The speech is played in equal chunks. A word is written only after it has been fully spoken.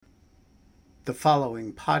The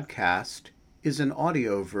following podcast is an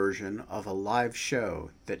audio version of a live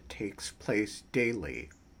show that takes place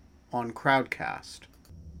daily on Crowdcast.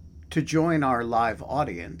 To join our live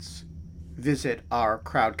audience, visit our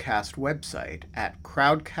Crowdcast website at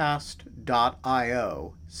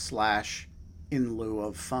crowdcast.io/in lieu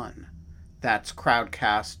of fun. That's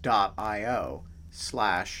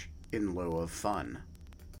crowdcast.io/in lieu of fun.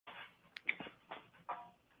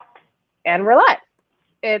 And we're live.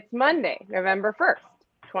 It's Monday, November 1st,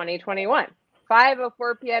 2021,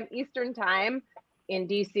 5:04 p.m. Eastern Time in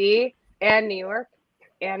DC and New York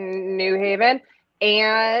and New Haven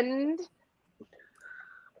and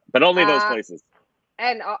but only those places.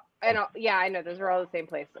 And yeah, I know those are all the same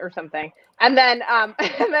place or something. And then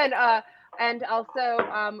and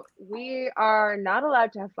also we are not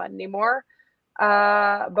allowed to have fun anymore,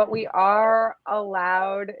 but we are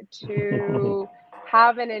allowed to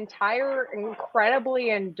have an entire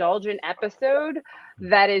incredibly indulgent episode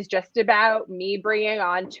that is just about me bringing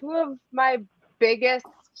on two of my biggest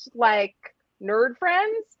nerd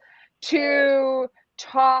friends to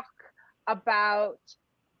talk about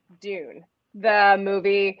Dune, the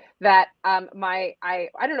movie that I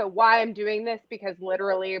don't know why I'm doing this, because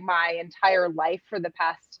literally my entire life for the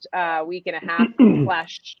past week and a half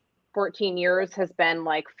 / 14 years has been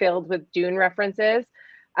filled with Dune references.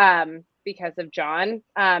 Because of John.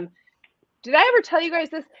 Did I ever tell you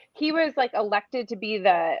guys this? He was elected to be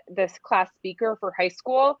this class speaker for high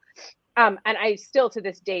school. And I still to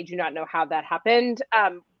this day do not know how that happened.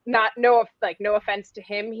 No offense to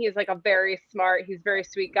him. He is a very smart, he's a very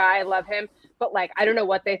sweet guy. I love him. But I don't know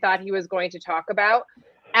what they thought he was going to talk about.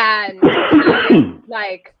 And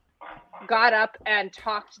he got up and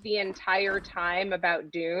talked the entire time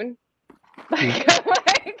about Dune. He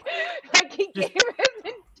gave his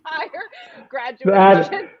entire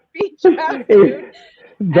graduation speech about Dune.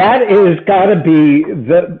 That is gotta be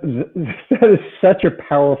that is such a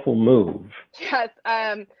powerful move. Yes.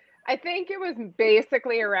 I think it was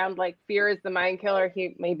basically around fear is the mind killer.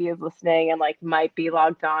 He maybe is listening and might be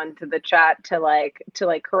logged on to the chat to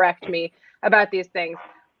correct me about these things.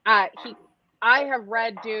 I have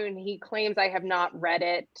read Dune. He claims I have not read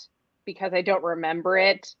it because I don't remember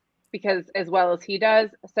it because as well as he does.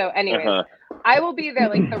 So anyways, I will be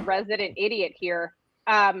the resident idiot here.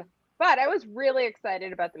 But I was really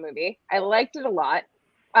excited about the movie. I liked it a lot.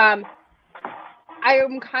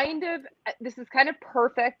 This is kind of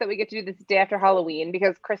perfect that we get to do this day after Halloween,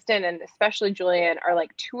 because Kristen and especially Julian are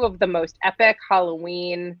two of the most epic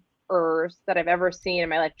Halloween-ers that I've ever seen in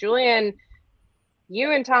my life. Julian,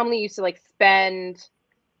 you and Tom Lee used to spend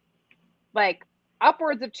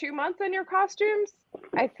upwards of 2 months on your costumes.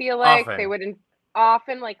 I feel like often. They would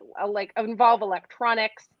often involve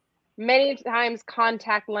electronics, many times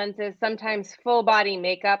contact lenses, sometimes full body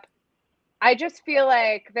makeup. I just feel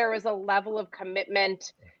like there was a level of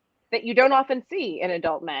commitment that you don't often see in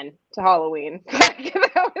adult men to Halloween.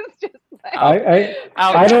 That was just I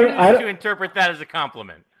choose to interpret that as a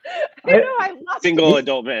compliment. I love single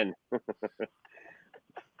adult men.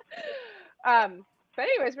 But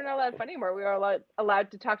anyways, we're not allowed fun anymore. We are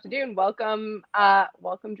allowed to talk to Dune. Welcome,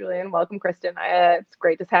 Julian. Welcome, Kristen. It's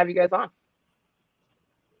great to have you guys on.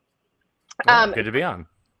 Good to be on.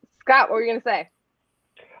 Scott, what were you going to say?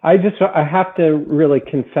 I have to really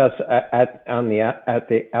confess at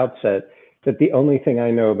the outset that the only thing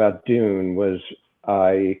I know about Dune was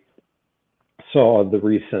I saw the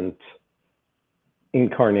recent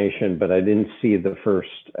incarnation, but I didn't see the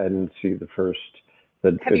first. Have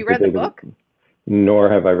you read the book? Nor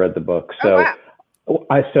have I read the book. So, oh,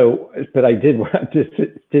 wow. But I did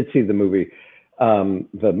see the movie,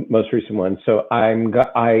 the most recent one. So I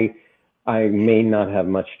may not have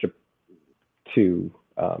much to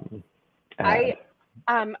add.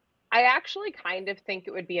 I actually kind of think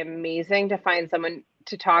it would be amazing to find someone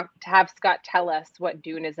to have Scott tell us what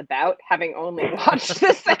Dune is about, having only watched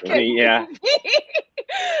the second Yeah. movie.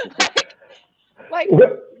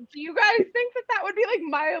 Do you guys think that would be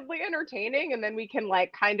mildly entertaining, and then we can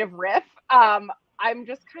kind of riff? I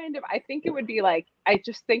think it would be I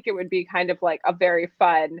just think it would be kind of a very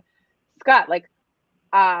fun Scott,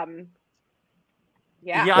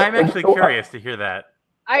 yeah. Yeah, I'm actually curious to hear that.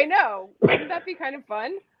 I know. Wouldn't that be kind of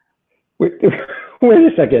fun? Wait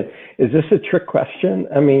a second. Is this a trick question?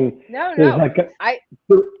 I mean, no.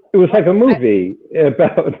 It was like a movie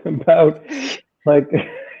about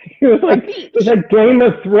it was like Game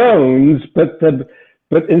of Thrones, but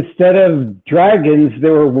instead of dragons,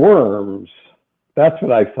 there were worms. That's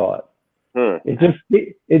what I thought.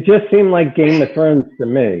 It just seemed like Game of Thrones to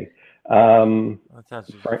me. That sounds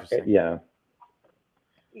interesting. Yeah.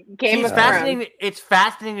 Game of Thrones. It's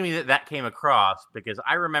fascinating to me that came across, because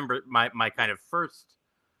I remember my kind of first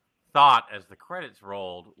thought as the credits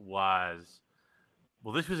rolled was,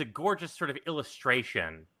 well, this was a gorgeous sort of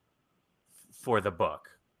illustration for the book,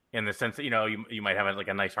 in the sense that, you might have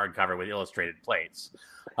a nice hardcover with illustrated plates.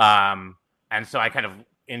 And so I kind of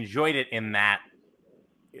enjoyed it in that,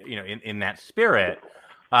 in that spirit.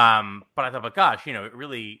 But I thought, but gosh, it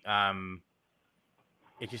really,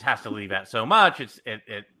 it just has to leave out so much.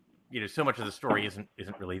 So much of the story isn't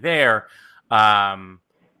really there. And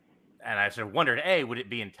I sort of wondered, would it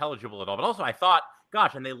be intelligible at all? But also I thought,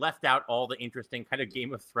 gosh, and they left out all the interesting kind of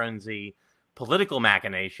Game of Thrones-y political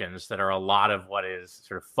machinations that are a lot of what is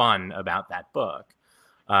sort of fun about that book.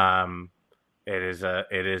 It is a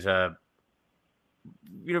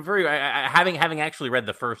very, having actually read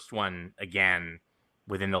the first one again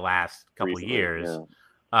within the last couple of years.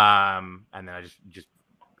 Yeah. And then I just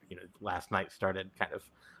last night started kind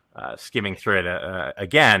of skimming through it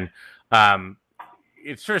again.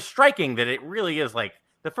 It's sort of striking that it really is like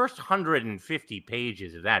the first 150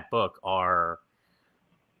 pages of that book are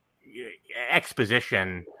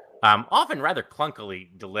exposition, often rather clunkily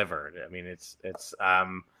delivered. I mean, it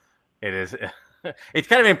is it's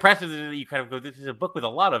kind of impressive that you kind of go, this is a book with a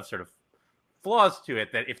lot of sort of flaws to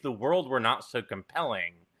it, that if the world were not so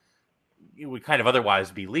compelling, it would kind of otherwise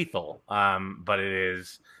be lethal. But it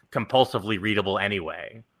is compulsively readable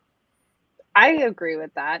anyway. I agree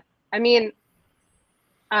with that. I mean,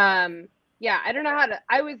 yeah, I don't know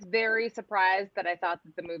I was very surprised that I thought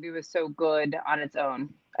that the movie was so good on its own.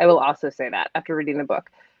 I will also say that after reading the book.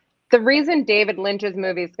 The reason David Lynch's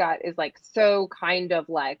movie, Scott, is so kind of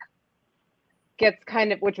gets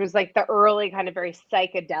kind of, which was the early kind of very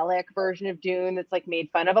psychedelic version of Dune that's made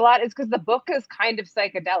fun of a lot, is because the book is kind of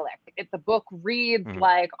psychedelic. The book reads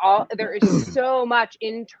there is so much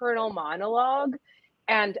internal monologue,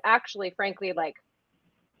 and actually, frankly,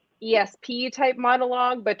 ESP type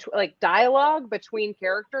monologue, but dialogue between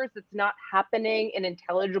characters that's not happening in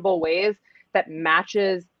intelligible ways that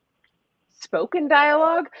matches spoken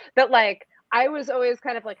dialogue, that I was always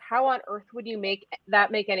kind of how on earth would you make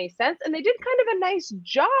any sense? And they did kind of a nice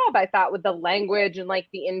job, I thought, with the language and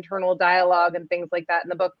the internal dialogue and things like that in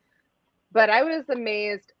the book. But I was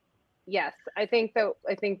amazed. Yes, I think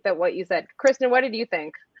that what you said. Kristen, what did you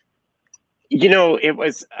think? It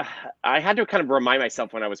was, I had to kind of remind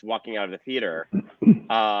myself when I was walking out of the theater,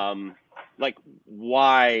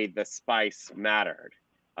 why the spice mattered,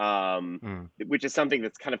 which is something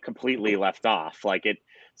that's kind of completely left off. It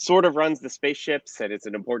sort of runs the spaceships and it's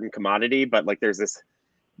an important commodity, but there's this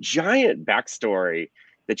giant backstory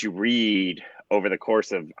that you read over the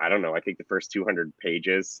course of, I don't know, I think the first 200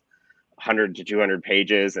 pages, 100 to 200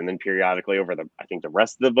 pages, and then periodically over the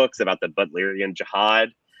rest of the books about the Butlerian Jihad.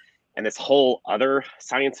 And this whole other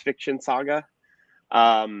science fiction saga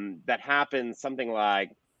that happens something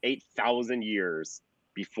like 8,000 years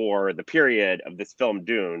before the period of this film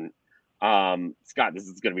Dune. Scott, this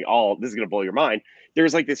is going to blow your mind.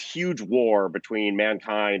 There's this huge war between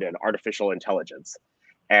mankind and artificial intelligence.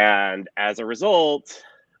 And as a result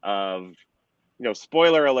of,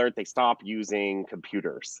 spoiler alert, they stop using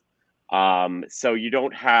computers. So you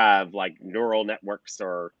don't have neural networks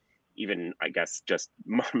or even, I guess, just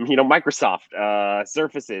Microsoft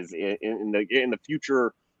surfaces in the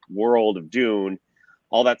future world of Dune.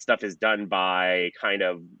 All that stuff is done by kind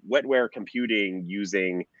of wetware computing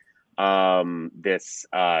using this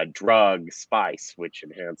drug spice, which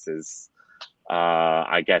enhances,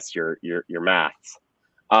 I guess, your maths.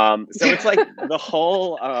 So it's the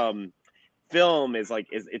whole film is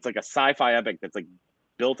it's a sci-fi epic that's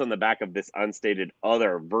built on the back of this unstated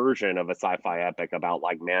other version of a sci-fi epic about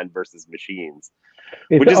man versus machines,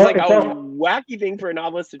 which is a wacky thing for a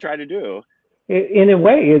novelist to try to do. In a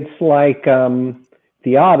way, it's like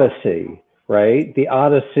the Odyssey, right? The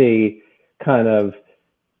Odyssey kind of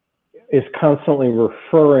is constantly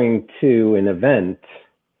referring to an event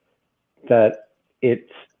that it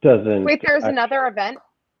doesn't. Wait, there's another event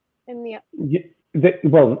in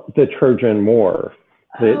the Trojan War,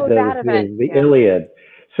 that event. The Iliad.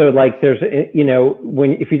 So there's,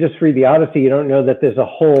 if you just read the Odyssey, you don't know that there's a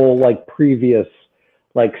whole previous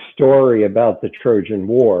story about the Trojan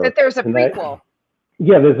War. That there's a prequel.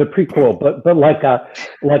 There's a prequel, but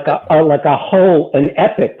an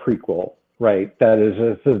epic prequel, right? That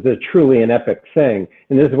is truly an epic thing.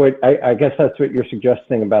 And this is what I guess that's what you're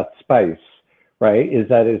suggesting about spice, right? Is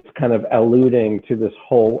that it's kind of alluding to this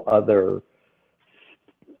whole other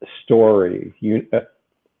story.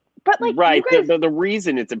 But right, you guys... the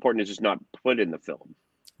reason it's important is just not put in the film.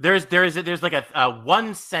 There's a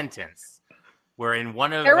one sentence where in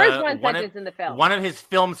one of there is one sentence in the film. One of his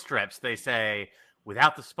film strips, they say,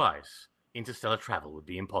 "Without the spice, interstellar travel would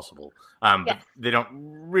be impossible." But they don't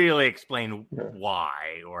really explain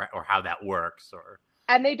why or how that works,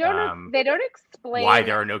 and they don't explain why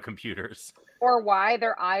there are no computers, or why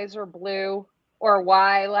their eyes are blue, or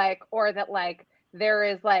why or that there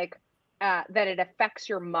is that it affects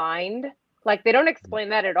your mind. Like, they don't explain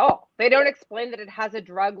that at all. They don't explain that it has a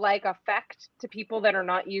drug-like effect to people that are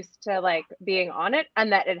not used to being on it,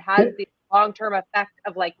 and that it has the long-term effect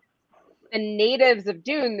of the natives of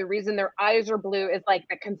Dune. The reason their eyes are blue is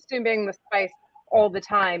that consuming the spice all the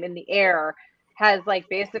time in the air has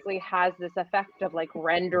basically has this effect of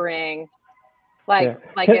rendering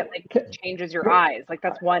it changes your eyes.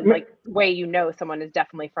 That's one way someone is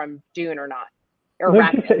definitely from Dune or not. Or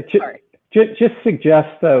sorry. Just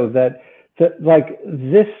suggest though that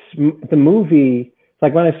the movie,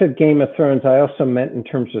 when I said Game of Thrones, I also meant in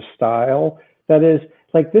terms of style. That is,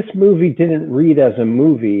 this movie didn't read as a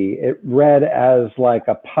movie. It read as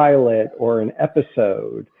a pilot or an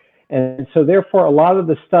episode. And so therefore, a lot of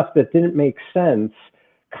the stuff that didn't make sense,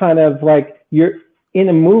 kind of you're in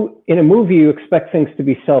a movie, you expect things to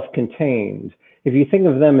be self-contained. If you think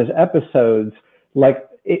of them as episodes,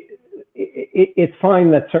 it's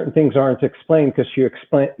fine that certain things aren't explained because you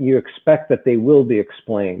expect that they will be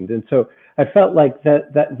explained. And so I felt like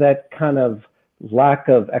that kind of lack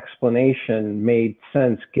of explanation made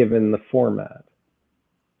sense given the format.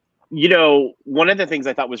 One of the things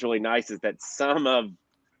I thought was really nice is that some of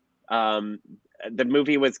the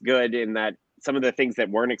movie was good in that some of the things that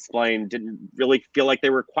weren't explained didn't really feel like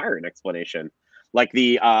they require an explanation. Like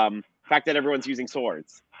the fact that everyone's using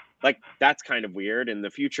swords. That's kind of weird. In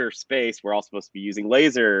the future space, we're all supposed to be using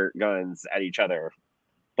laser guns at each other.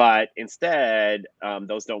 But instead,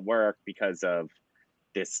 those don't work because of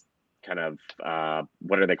this kind of,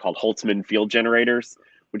 what are they called? Holtzman field generators,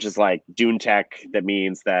 which is Dune tech that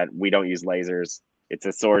means that we don't use lasers. It's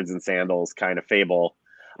a swords and sandals kind of fable.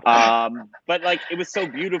 But it was so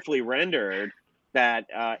beautifully rendered that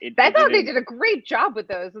I thought they did a great job with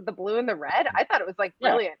those, with the blue and the red. I thought it was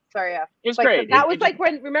brilliant. Sorry, it was great. That was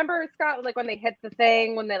when, remember, Scott, when they hit the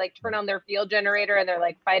thing, when they turn on their field generator and they're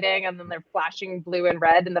fighting, and then they're flashing blue and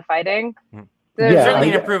red in the fighting. It's certainly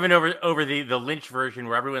an improvement over the Lynch version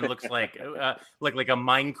where everyone looks like a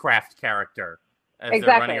Minecraft character as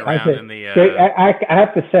exactly. they're running around in the. I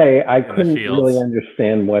have to say, I couldn't really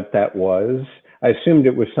understand what that was. I assumed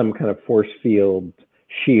it was some kind of force field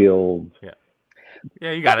shield.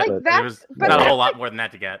 Yeah, you got it. It was not a whole lot more than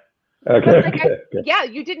that to get. Okay. Yeah,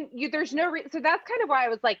 you didn't. There's no reason. So that's kind of why I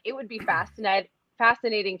was it would be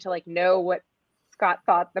fascinating to know what Scott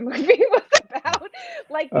thought the movie was about.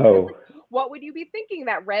 Because, what would you be thinking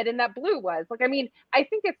that red and that blue was? I I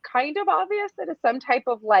think it's kind of obvious that it's some type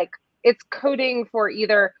of it's coding for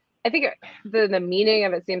either. I think the meaning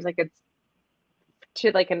of it seems like it's to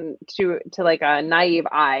a naive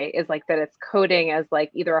eye is that it's coding as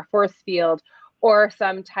either a force field or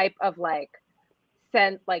some type of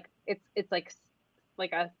sense, it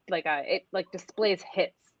displays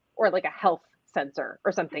hits or a health sensor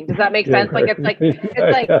or something. Does that make sense? Right.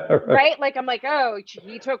 Right? I'm oh,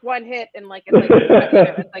 he took one hit and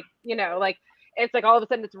it's all of a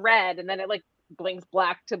sudden it's red and then it blinks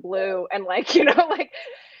black to blue and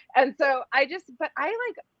and so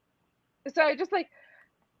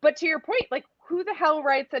but to your point, who the hell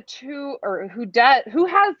writes who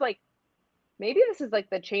has maybe this is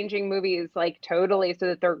the changing movies totally so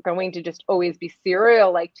that they're going to just always be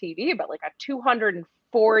serial TV, but a 2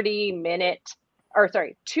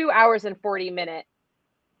 hours and 40 minute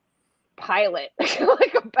pilot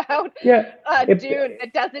about Dune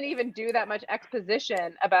that doesn't even do that much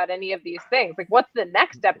exposition about any of these things. What's the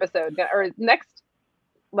next episode or next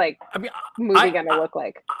movie gonna look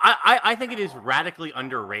like? I think it is radically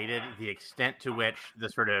underrated the extent to which the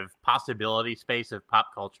sort of possibility space of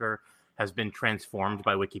pop culture has been transformed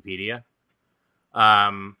by Wikipedia.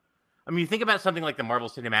 You think about something like the Marvel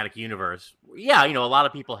Cinematic Universe. Yeah, a lot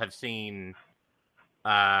of people have seen,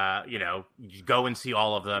 go and see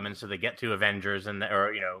all of them, and so they get to Avengers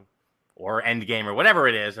or Endgame or whatever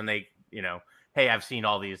it is, and they, hey, I've seen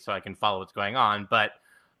all these, so I can follow what's going on. But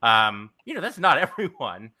that's not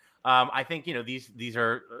everyone. I think these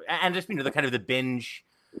are, and just the kind of the binge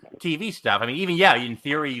TV stuff. Even in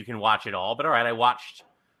theory you can watch it all, but all right, I watched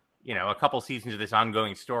a couple seasons of this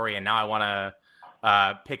ongoing story, and now I want to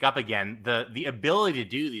pick up again. The ability to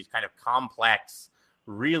do these kind of complex,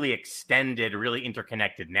 really extended, really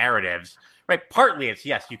interconnected narratives, right? Partly it's,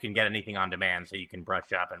 yes, you can get anything on demand, so you can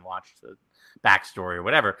brush up and watch the backstory or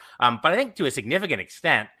whatever. But I think to a significant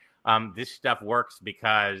extent, this stuff works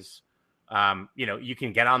because you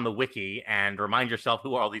can get on the wiki and remind yourself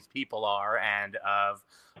who all these people are and of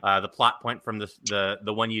the plot point from the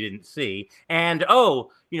one you didn't see. And,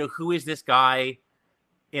 who is this guy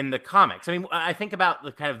in the comics? I mean, I think about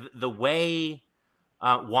the kind of the way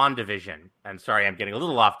WandaVision, and sorry, I'm getting a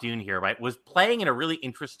little off Dune here, right, was playing in a really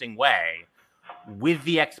interesting way with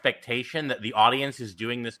the expectation that the audience is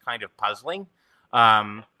doing this kind of puzzling.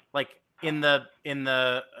 Like in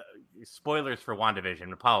the spoilers for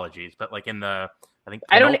WandaVision, apologies, but like in the, I think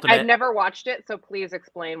I've never watched it, so please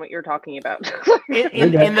explain what you're talking about.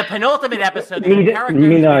 in the penultimate episode, the character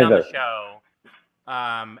who's been on the show,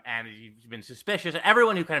 and you've been suspicious.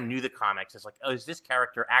 Everyone who kind of knew the comics is like, oh, is this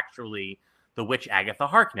character actually the witch Agatha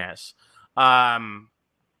Harkness?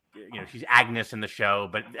 She's Agnes in the show,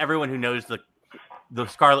 but everyone who knows the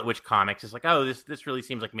Scarlet Witch comics is like, oh, this really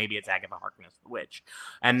seems like maybe it's Agatha Harkness, the witch.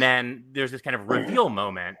 And then there's this kind of reveal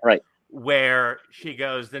moment, right, where she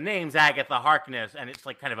goes, the name's Agatha Harkness, and it's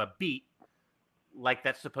like kind of a beat, like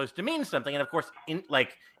that's supposed to mean something. And of course,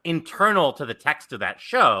 internal to the text of that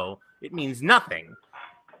show, it means nothing.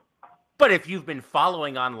 But if you've been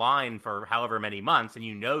following online for however many months and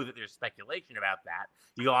you know that there's speculation about that,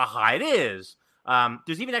 you go, aha, it is.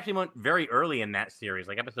 There's even actually one very early in that series,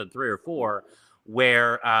 like episode 3 or 4,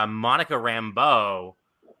 where Monica Rambeau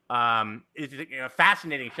is a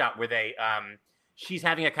fascinating shot where she's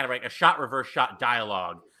having a kind of like a shot reverse shot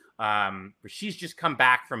dialogue where she's just come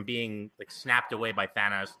back from being like snapped away by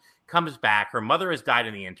Thanos, comes back, her mother has died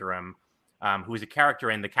in the interim, who is a character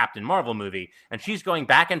in the Captain Marvel movie, and she's going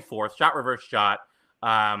back and forth, shot reverse shot.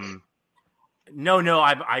 No,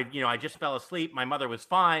 I just fell asleep. My mother was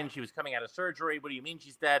fine. She was coming out of surgery. What do you mean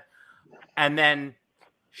she's dead? And then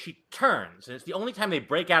she turns, and it's the only time they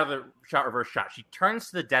break out of the shot reverse shot. She turns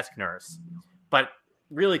to the desk nurse, but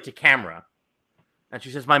really to camera. And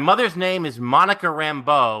she says, my mother's name is Monica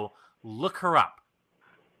Rambeau. Look her up.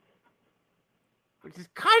 Which is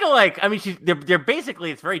kind of like, I mean, they're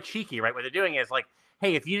basically, it's very cheeky, right? What they're doing is like,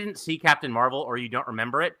 hey, if you didn't see Captain Marvel or you don't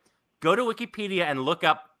remember it, go to Wikipedia and look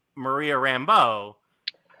up Maria Rambeau,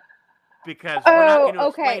 because we're not going to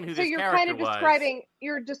explain who this character was.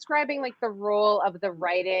 You're describing like the role of the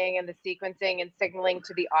writing and the sequencing and signaling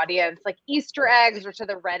to the audience, like Easter eggs, or to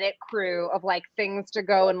the Reddit crew of like things to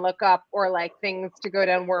go and look up, or like things to go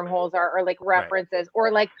down wormholes or like references, right,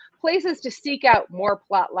 or like places to seek out more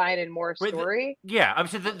plot line and more story. So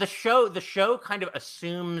the show kind of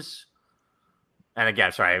assumes, and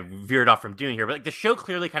again, sorry, I veered off from Dune here, but like the show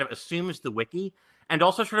clearly kind of assumes the wiki and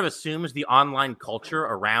also sort of assumes the online culture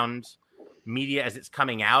around media as it's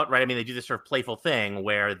coming out, right? I mean, they do this sort of playful thing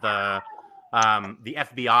where the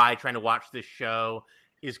FBI trying to watch this show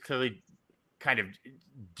is clearly kind of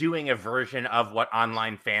doing a version of what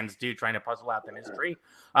online fans do, trying to puzzle out the mystery.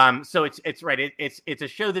 So it's right. It's a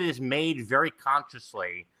show that is made very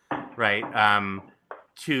consciously, right,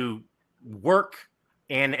 to work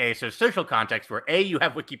in a sort of social context where you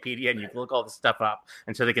have Wikipedia and you can look all this stuff up,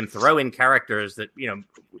 and so they can throw in characters that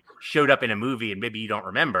showed up in a movie and maybe you don't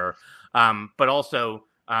remember, but also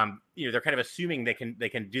they're kind of assuming they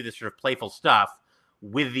can do this sort of playful stuff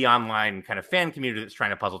with the online kind of fan community that's trying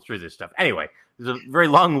to puzzle through this stuff. Anyway, there's a very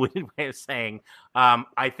long-winded way of saying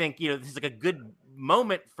I think this is like a good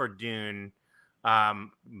moment for Dune.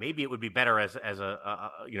 Maybe it would be better as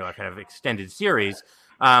a kind of extended series,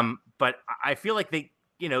 but I feel like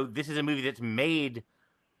this is a movie that's made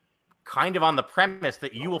kind of on the premise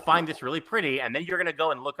that you will find this really pretty, and then you're going to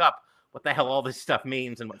go and look up what the hell all this stuff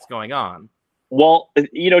means and what's going on. Well,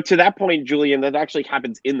 to that point, Julian, that actually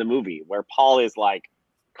happens in the movie where Paul is like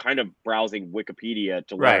kind of browsing Wikipedia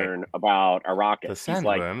to learn about Arrakis. The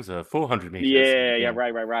sandworms are 400 meters. Yeah,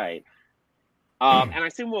 right. And I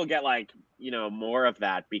assume we'll get more of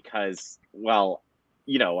that because, well,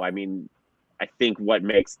 I mean, I think what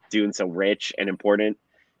makes Dune so rich and important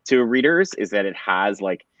to readers is that it has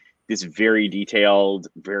like this very detailed,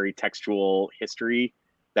 very textual history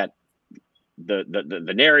that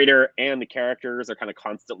the narrator and the characters are kind of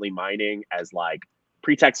constantly mining as like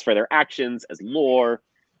pretext for their actions, as lore,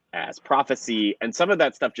 as prophecy, and some of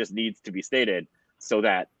that stuff just needs to be stated so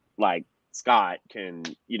that like Scott can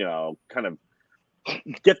kind of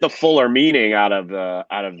get the fuller meaning out of the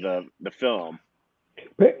film.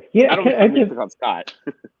 But yeah, I don't know if Scott.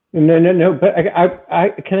 No. But I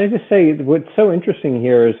can I just say what's so interesting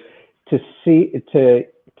here is to see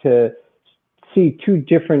two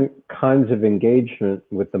different kinds of engagement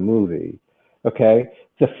with the movie. Okay,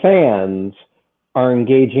 the fans are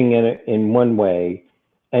engaging in it in one way,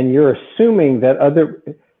 and you're assuming that other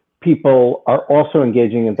people are also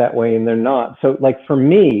engaging in that way, and they're not. So, like for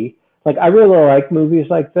me, like I really like movies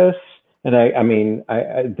like this And I mean,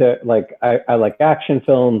 I like action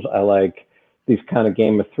films. I like these kind of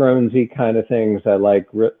Game of Thronesy kind of things. I like,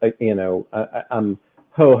 you know, I'm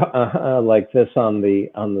like this on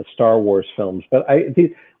the Star Wars films. But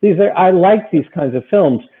I like these kinds of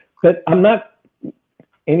films, but I'm not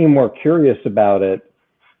any more curious about it.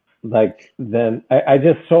 Like then I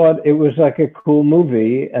just saw it. It was like a cool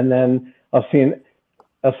movie, and then I'll see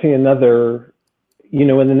another. You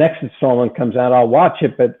know, when the next installment comes out, I'll watch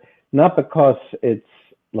it, but not because it's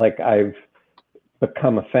like I've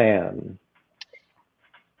become a fan.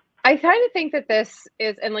 I kind of think that this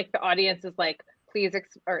is, and like the audience is like, please,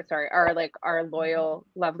 our loyal,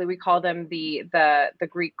 lovely, we call them the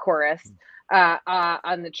Greek chorus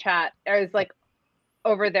on the chat. I was like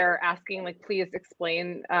over there asking, like, please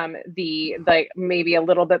explain the like maybe a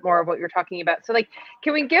little bit more of what you're talking about. So like,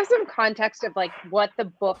 can we give some context of like what the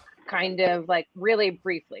book kind of like really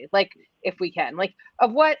briefly, like if we can, like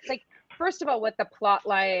of what, like first of all, what the plot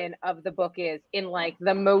line of the book is in like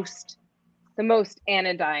the most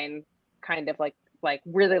anodyne kind of like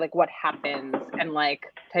really like what happens and like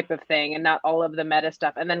type of thing, and not all of the meta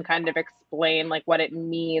stuff, and then kind of explain like what it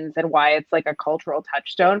means and why it's like a cultural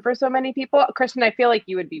touchstone for so many people. Kristen, I feel like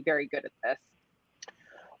you would be very good at this.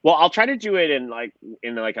 Well, I'll try to do it in like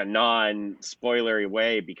a non-spoilery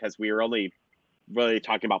way, because we were only really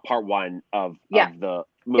talking about part one of the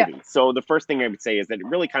movie. Yeah. So the first thing I would say is that it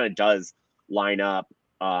really kind of does line up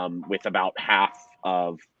with about half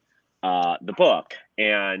of the book,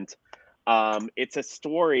 and it's a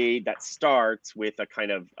story that starts with a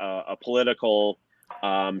kind of a political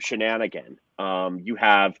shenanigan. You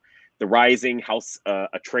have the rising House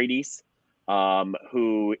Atreides,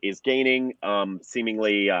 who is gaining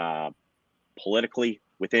seemingly politically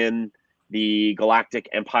within the Galactic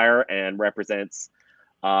Empire and represents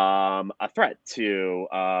a threat to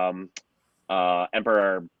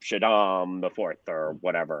Emperor Shaddam IV, or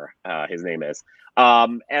whatever his name is.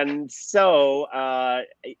 And so,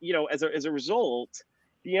 you know, as a result,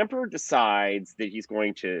 the Emperor decides that he's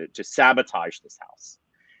going to sabotage this house.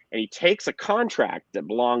 And he takes a contract that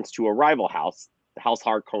belongs to a rival house, the House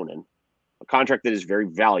Harkonnen, a contract that is very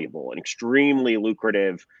valuable and extremely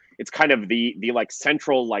lucrative. It's kind of the like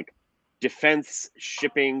central like defense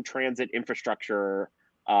shipping transit infrastructure,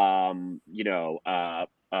 you know,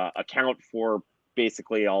 account for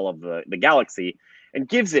basically all of the galaxy, and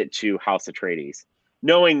gives it to House Atreides,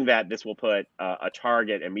 knowing that this will put a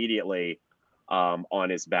target immediately on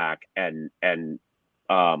his back and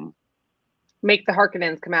make the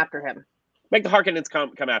Harkonnens come after him. Make the Harkonnens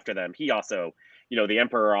come after them. He also, you know, the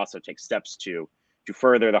Emperor also takes steps to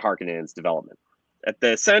further the Harkonnens' development. At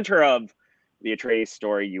the center of the Atreides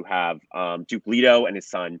story, you have Duke Leto and his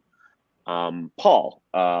son, Paul.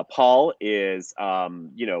 Paul is,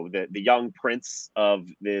 you know, the young prince of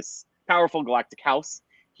this powerful galactic house.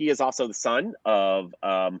 He is also the son of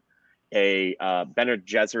a Bene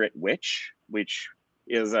Gesserit witch, which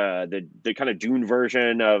is the kind of Dune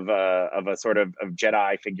version of a sort of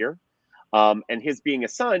Jedi figure. And his being a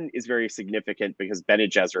son is very significant because Bene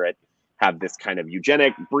Gesserit have this kind of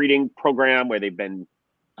eugenic breeding program where they've been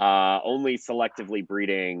only selectively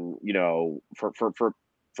breeding, you know,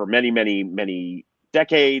 for many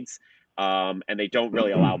decades, and they don't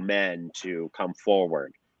really allow men to come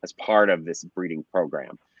forward as part of this breeding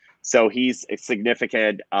program. So he's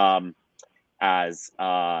significant as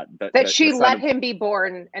she let him be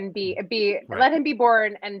born and be right. Let him be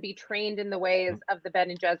born and be trained in the ways of the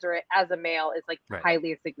Bene Gesserit as a male is like right.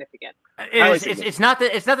 highly significant. It's not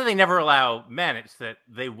that they never allow men; it's that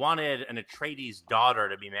they wanted an Atreides daughter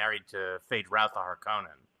to be married to Feyd-Rautha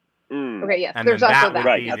Harkonnen. Okay, yes. And there's also that.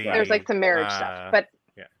 Right. There's like some marriage stuff, but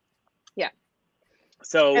yeah.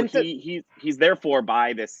 So he's therefore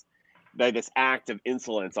by this act of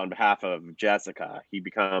insolence on behalf of Jessica, he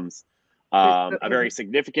becomes a very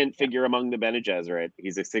significant figure among the Bene Gesserit.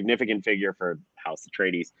 He's a significant figure for House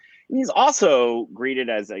Atreides. He's also greeted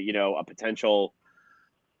as a potential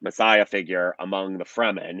messiah figure among the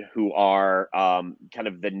Fremen, who are kind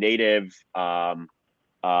of the native the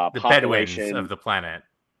population Bedouins of the planet.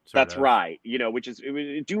 That's right. Which is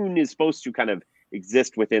Dune is supposed to kind of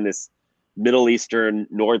exist within this Middle Eastern,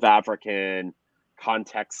 North African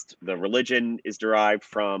context. The religion is derived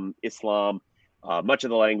from Islam. Much of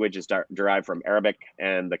the language is derived from Arabic,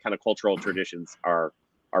 and the kind of cultural traditions are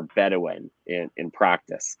Bedouin in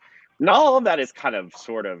practice. And all of that is kind of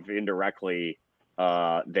sort of indirectly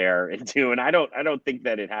there in Dune. I don't think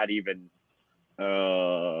that it had even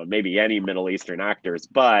maybe any Middle Eastern actors,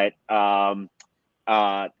 but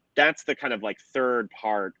that's the kind of like third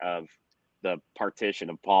part of the partition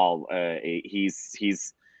of Paul.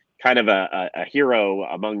 He's kind of a hero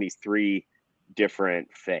among these three different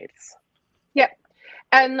faiths. Yep.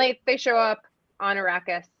 And they show up on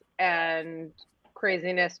Arrakis, and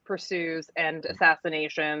craziness pursues, and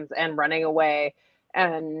assassinations, and running away.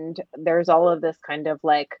 And there's all of this kind of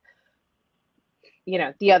like, you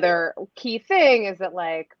know, the other key thing is that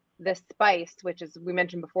like this spice, which is, we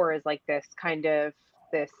mentioned before, is like this kind of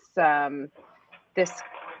this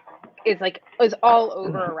is all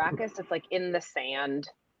over Arrakis. It's like in the sand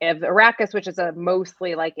of Arrakis, which is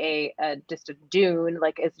mostly like just a dune,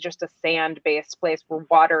 like it's just a sand-based place where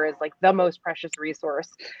water is like the most precious resource,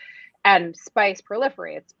 and spice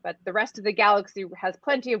proliferates. But the rest of the galaxy has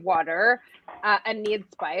plenty of water and needs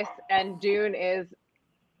spice, and Dune is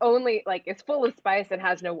only like it's full of spice and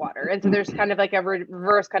has no water. And so there's kind of like a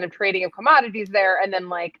reverse kind of trading of commodities there, and then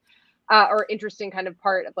like or interesting kind of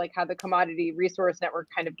part of like how the commodity resource network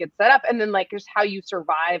kind of gets set up, and then like just how you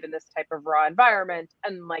survive in this type of raw environment,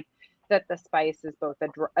 and like that the spice is both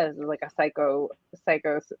as like a psycho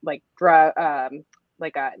like drug,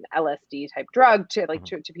 like an LSD type drug to like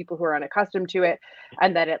to people who are unaccustomed to it,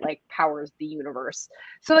 and that it like powers the universe.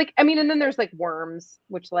 So like, I mean, and then there's like worms,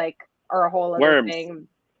 which like are a whole other thing.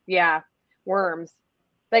 Yeah, worms.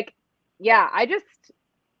 Like, yeah, I just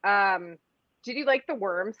did you like the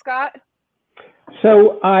worm, Scott?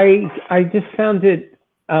 So I just found it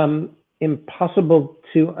impossible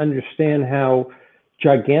to understand how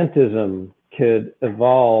gigantism could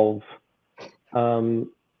evolve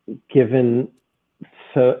given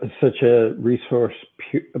such a resource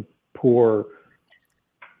poor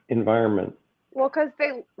environment. Well, because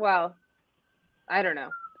I don't know.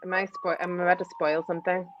 I'm about to spoil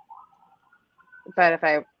something. But if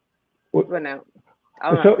I well, no.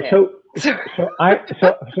 So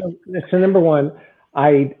number one,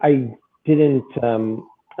 I didn't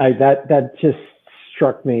that just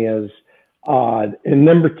struck me as odd. And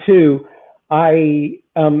number two, they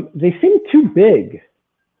seemed too big.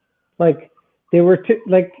 Like they were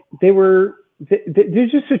they're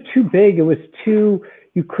just too big. It was too,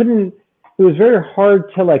 you couldn't, it was very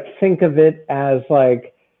hard to like think of it as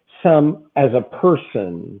like as a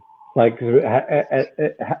person, like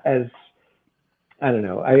as I don't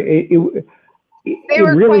know. They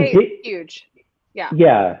were really quite huge. Yeah.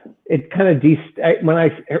 Yeah. It kind of when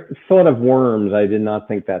I thought of worms, I did not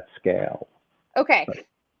think that scale. Okay. But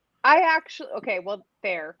well,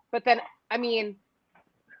 fair. But then, I mean,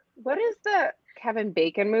 what is the Kevin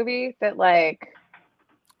Bacon movie that like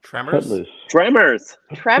Tremors? Tremors.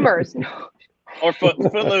 No. Or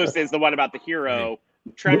Footloose is the one about the hero.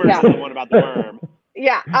 Tremors is the one about the worm.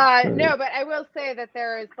 Yeah, no, but I will say that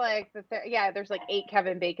there's like there's like 8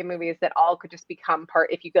 Kevin Bacon movies that all could just become part.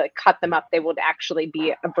 If you could like cut them up, they would actually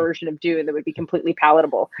be a version of Dune that would be completely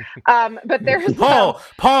palatable. But there's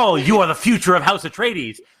Paul, you are the future of House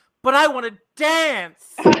Atreides, but I want to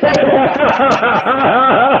dance.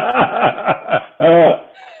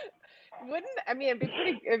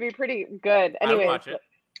 It'd be pretty good. Anyway, I would watch it.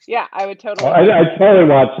 Yeah, I would totally. I'd totally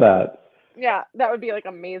watch that. Yeah, that would be like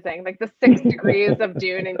amazing. Like the 6 degrees of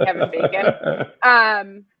Dune and Kevin Bacon.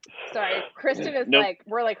 Sorry, Kristen is like,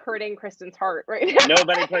 we're like hurting Kristen's heart right now.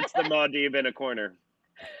 Nobody puts the Muad'Dib in a corner.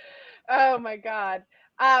 Oh my God.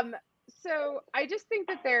 So I just think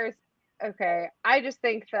that I just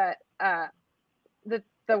think that the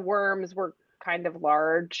worms were kind of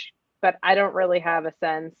large, but I don't really have a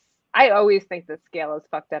sense. I always think the scale is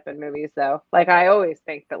fucked up in movies, though. Like, I always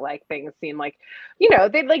think that, like, things seem like,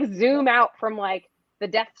 they'd, like, zoom out from, like, the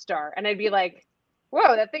Death Star, and I'd be like,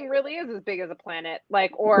 whoa, that thing really is as big as a planet.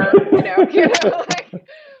 Like, or, like,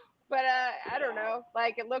 but I don't know.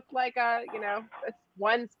 Like, it looked like, it's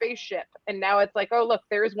one spaceship, and now it's like, oh, look,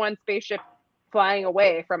 there's one spaceship flying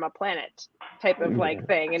away from a planet type of, like,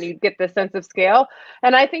 thing, and you get this sense of scale.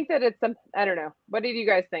 And I think that it's I don't know. What did you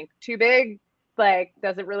guys think? Too big? Like,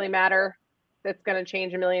 does it really matter? It's going to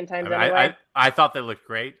change a million times anyway. I thought they looked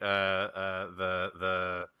great. That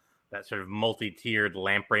sort of multi-tiered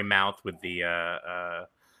lamprey mouth with the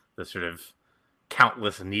sort of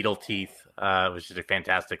countless needle teeth was just a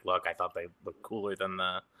fantastic look. I thought they looked cooler than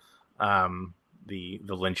the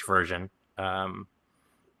Lynch version. But I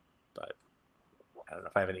don't know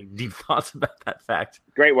if I have any deep thoughts about that fact.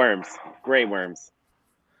 Great worms.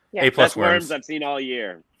 Yeah. A+ Best worms I've seen all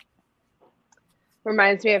year.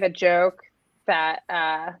 Reminds me of a joke that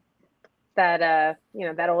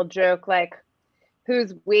that old joke, like,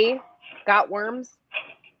 who's we got worms?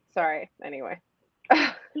 Sorry. Anyway,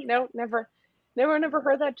 no, never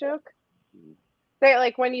heard that joke. Say,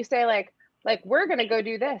 like, when you say like we're gonna go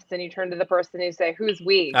do this, and you turn to the person and you say, who's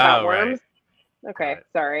we got worms? Right. Okay, right.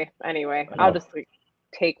 Sorry. Anyway, I'll just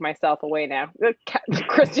take myself away now.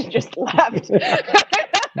 Kristen just left.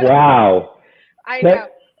 Wow. I know.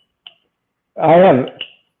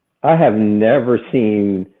 I have never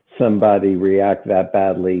seen somebody react that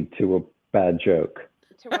badly to a bad joke.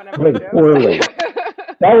 To one of my jokes. Poorly.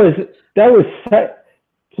 That was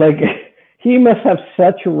like, he must have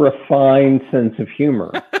such a refined sense of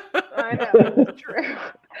humor. I know, it's true.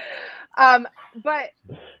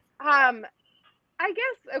 I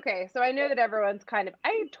guess, okay, so I know that everyone's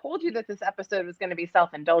I told you that this episode was going to be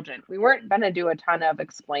self-indulgent. We weren't going to do a ton of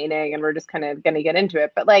explaining, and we're just kind of going to get into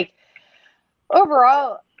it. But, like,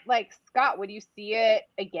 overall, like, Scott, would you see it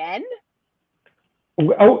again?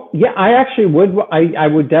 Oh, yeah, I actually would. I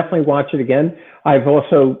would definitely watch it again. I've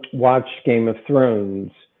also watched Game of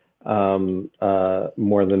Thrones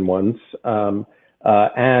more than once.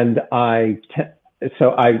 And I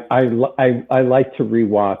like to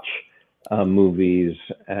rewatch movies,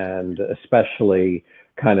 and especially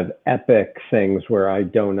kind of epic things where I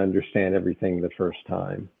don't understand everything the first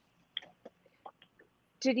time.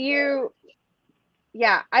 Did you?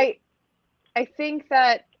 Yeah, I think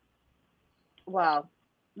that. Well,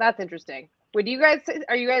 that's interesting. Are you guys?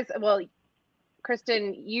 Well,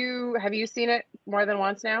 Kristen, have you seen it more than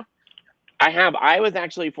once now? I have. I was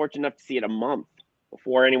actually fortunate enough to see it a month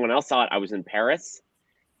before anyone else saw it. I was in Paris,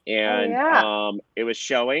 and it was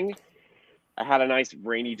showing. I had a nice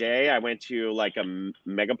rainy day. I went to like a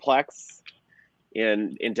megaplex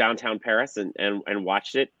in downtown Paris and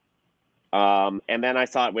watched it. And then I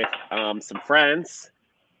saw it with some friends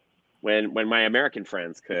when my American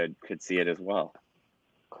friends could see it as well.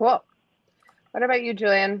 Cool. What about you,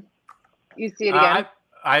 Julian? You see it again?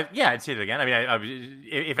 I'd see it again. I mean,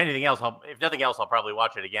 if anything else, if nothing else, I'll probably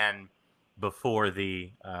watch it again before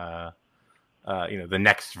the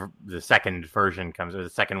second version comes, or the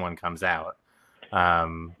second one comes out.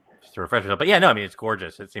 Just to refresh yourself. But yeah, no, I mean, it's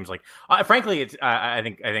gorgeous. It seems like, frankly, it's. I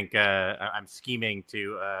think I'm scheming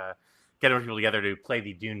to get people together to play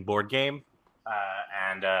the Dune board game,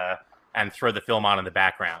 and throw the film on in the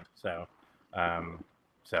background. So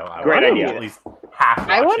I Great idea. At least half.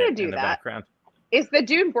 I want to do in the that. Background. Is the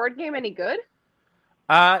Dune board game any good?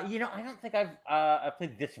 I don't think I've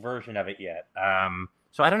played this version of it yet.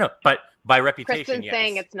 So I don't know, but by reputation, Kristen's yes.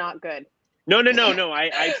 saying it's not good. No. I'm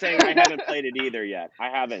saying I haven't played it either yet. I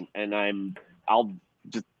haven't, and I'll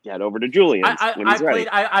just head over to Julian's when he's ready.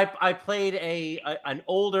 I played an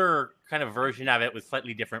older kind of version of it with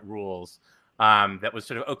slightly different rules. That was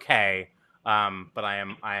sort of okay. But I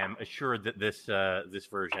am assured that this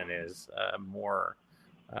version is more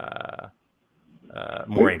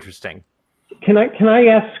interesting. Can I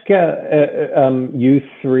ask you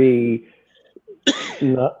three,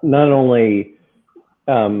 not only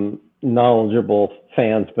knowledgeable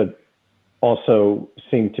fans, but also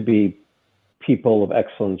seem to be people of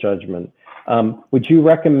excellent judgment. Would you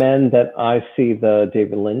recommend that I see the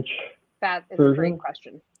David Lynch? That is version? A great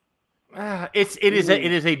question. It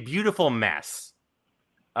is a beautiful mess.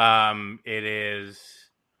 It is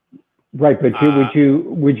right, but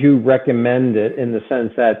would you recommend it in the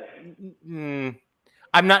sense that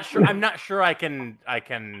I'm not sure I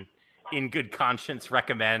can in good conscience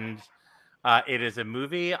recommend it as a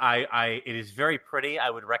movie. It is very pretty. I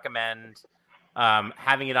would recommend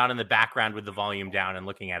having it on in the background with the volume down and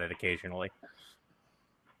looking at it occasionally.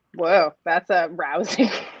 Whoa, that's a rousing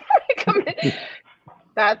recommendation.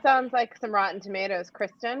 That sounds like some Rotten Tomatoes,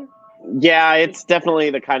 Kristen. Yeah, it's definitely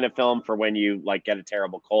the kind of film for when you like get a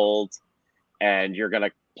terrible cold and you're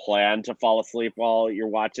gonna plan to fall asleep while you're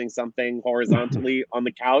watching something horizontally on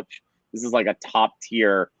the couch. This is like a top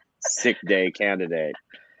tier sick day candidate.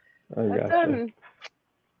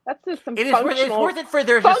 That's just some it's functional, worth it for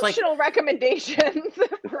there's just like recommendations.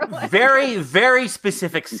 Very, very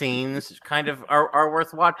specific scenes kind of are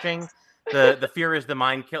worth watching. The fear is the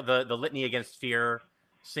mind kill, the litany against fear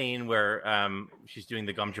scene where she's doing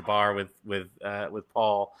the gum jabbar with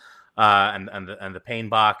Paul and the pain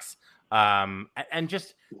box and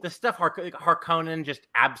just the stuff Harkonnen just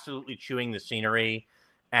absolutely chewing the scenery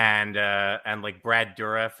and like Brad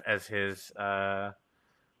Dourif as his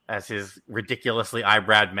ridiculously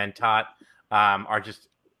eyebrowed mentat are just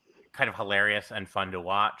kind of hilarious and fun to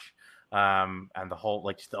watch. And the whole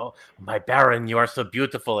like just, oh, my Baron, you are so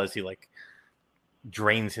beautiful as he like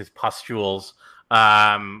drains his pustules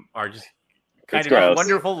are just kind of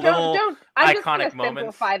wonderful little I'm iconic just gonna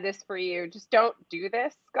moments. Simplify this for you. Just don't do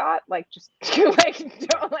this, Scott. Like just don't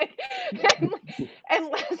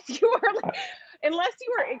unless you are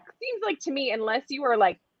it seems like to me unless you are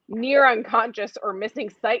like near unconscious or missing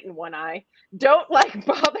sight in one eye, don't like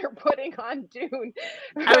bother putting on Dune.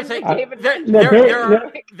 I would say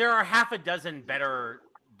there are half a dozen better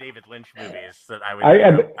David Lynch movies that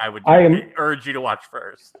I would urge you to watch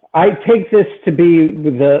first. I take this to be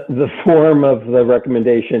the form of the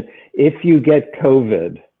recommendation. If you get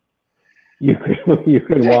COVID, you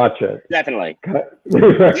can watch it. Definitely.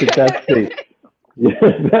 That's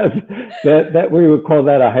that we would call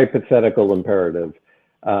that a hypothetical imperative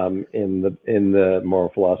in the moral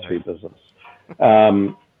philosophy business.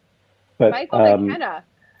 But Michael McKenna.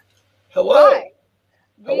 Hello. Hi.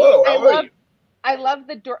 Hello. How are you? I love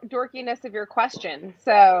the dorkiness of your question.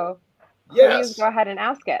 So Yes. please go ahead and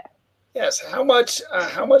ask it. Yes. How much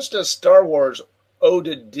does Star Wars owe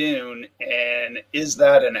to Dune, and is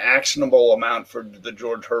that an actionable amount for the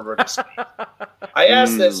George Herbert estate? I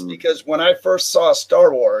ask this because when I first saw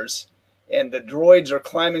Star Wars and the droids are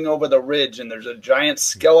climbing over the ridge and there's a giant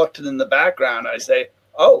skeleton in the background, I say,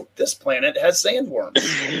 oh, this planet has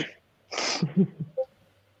sandworms.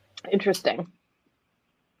 Interesting.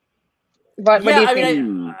 What do you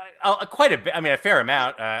think? Quite a bit. I mean, a fair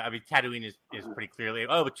amount. Tatooine is pretty clearly.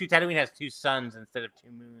 But Tatooine has 2 suns instead of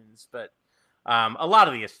 2 moons. But a lot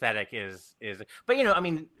of the aesthetic is. But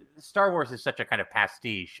Star Wars is such a kind of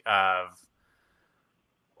pastiche of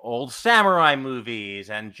old samurai movies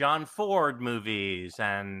and John Ford movies,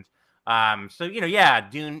 and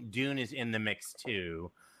Dune is in the mix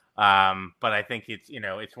too. But I think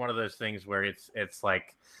it's one of those things where it's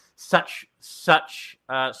like such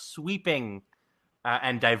sweeping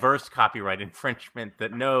and diverse copyright infringement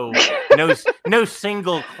that no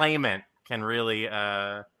single claimant can really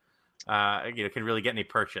can really get any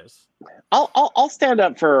purchase. I'll stand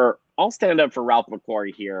up for Ralph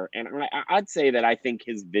McQuarrie here, and I'd say that I think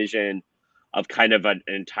his vision of kind of an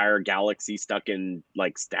entire galaxy stuck in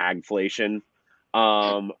like stagflation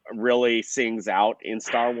really sings out in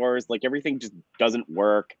Star Wars. Like everything just doesn't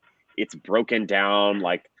work. It's broken down.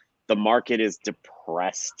 Like the market is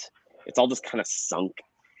depressed. It's all just kind of sunk.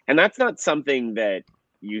 And that's not something that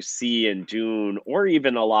you see in Dune or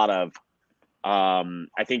even a lot of,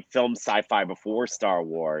 I think, film sci-fi before Star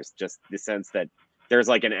Wars, just the sense that there's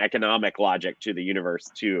like an economic logic to the universe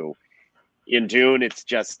too. In Dune, it's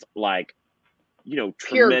just like,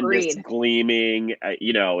 tremendous gleaming,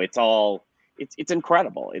 it's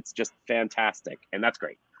incredible. It's just fantastic. And that's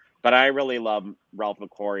great. But I really love Ralph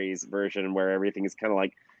McQuarrie's version where everything is kind of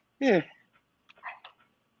like, eh.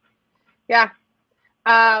 Yeah.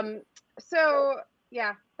 So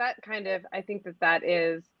yeah, that kind of, I think that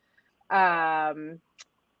is, I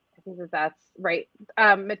think that's right.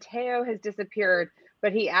 Mateo has disappeared,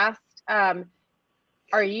 but he asked,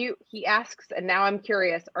 he asks, and now I'm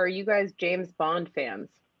curious, are you guys James Bond fans?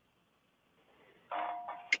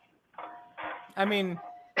 I mean,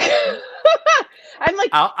 I'm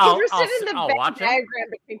like interested in the Venn watch diagram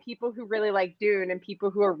between people who really like Dune and people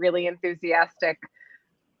who are really enthusiastic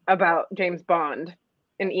about James Bond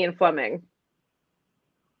and Ian Fleming.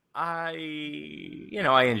 I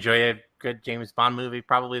enjoy a good James Bond movie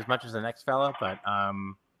probably as much as the next fella, but I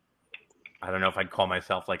don't know if I'd call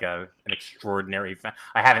myself like an extraordinary fan.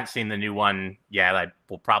 I haven't seen the new one yet. I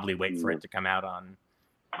will probably wait for it to come out on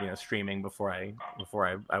streaming before I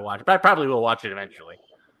watch it. But I probably will watch it eventually.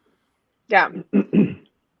 Yeah.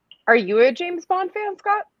 Are you a James Bond fan,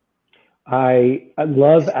 Scott? I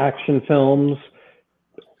love action films,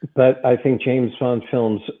 but I think James Bond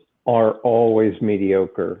films are always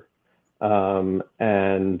mediocre, and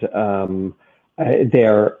they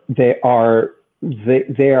are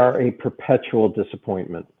a perpetual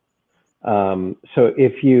disappointment. So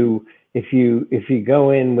if you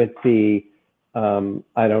go in with the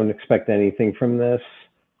I don't expect anything from this,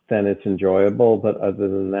 then it's enjoyable. But other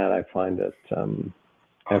than that, I find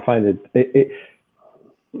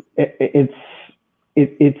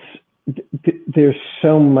there's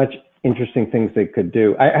so much interesting things they could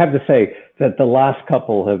do. I have to say that the last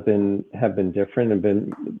couple have been different and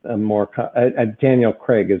been more. Daniel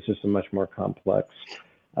Craig is just a much more complex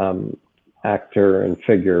actor and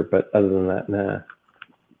figure, but other than that, nah.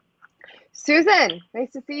 Susan, nice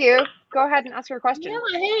to see you. Go ahead and ask your question. Yeah,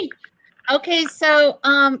 hey. Okay, so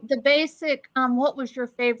the basic, what was your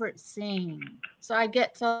favorite scene? So I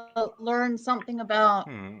get to learn something about,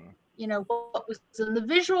 what was in the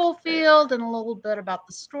visual field and a little bit about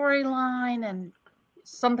the storyline and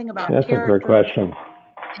something about That's character. a great question.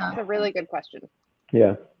 Yeah. That's a really good question.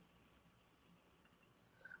 Yeah.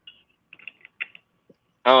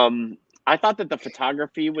 I thought that the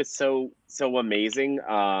photography was so amazing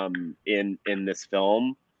in this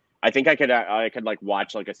film. I think I could like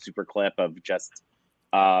watch like a super clip of just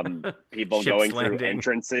people going through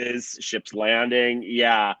entrances, ships landing.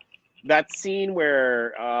 Yeah, that scene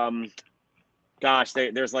where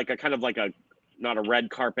there's like a kind of like a not a red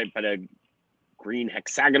carpet but a green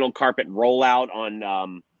hexagonal carpet rollout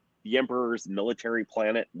on the Emperor's military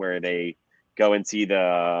planet, where they go and see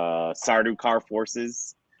the Sardaukar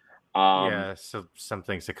forces. So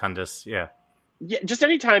something Secundus, yeah. Yeah, just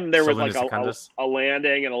anytime there was like Secundus. a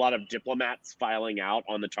landing and a lot of diplomats filing out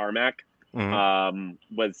on the tarmac,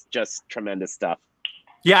 was just tremendous stuff.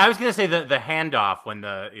 Yeah, I was gonna say the handoff when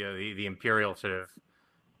the Imperial sort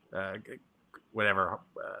of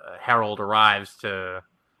herald arrives to.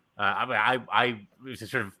 I was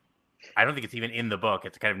sort of. I don't think it's even in the book.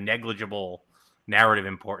 It's kind of negligible narrative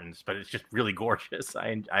importance, but it's just really gorgeous.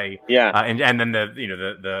 And then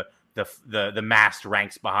the massed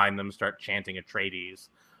ranks behind them start chanting Atreides.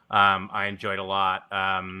 I enjoyed a lot.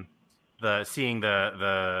 Seeing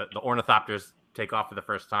the ornithopters take off for the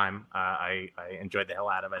first time. I enjoyed the hell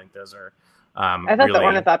out of. I think those are I thought the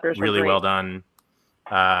ornithopters were really great. well done.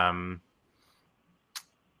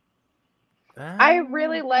 I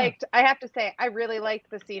really liked. I have to say, I really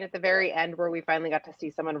liked the scene at the very end where we finally got to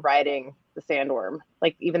see someone riding the sandworm.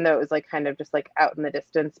 Like, even though it was like kind of just like out in the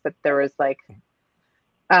distance, but there was like,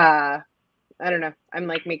 I don't know. I'm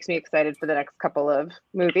like, makes me excited for the next couple of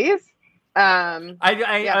movies. I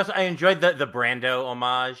enjoyed the Brando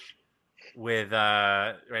homage with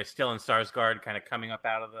Stellan Skarsgård kind of coming up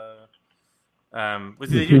out of the.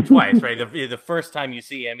 They did it twice, right? The first time you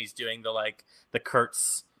see him, he's doing the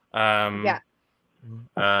Kurtz. And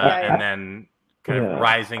then kind of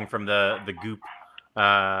rising from the goop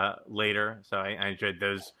later. So I enjoyed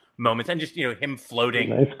those moments, and just him floating,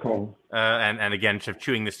 nice call, and again sort of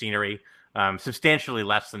chewing the scenery, substantially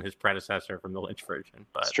less than his predecessor from the Lynch version.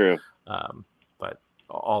 But it's true. But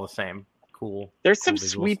all the same, cool. There's some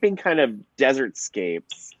sweeping kind of desert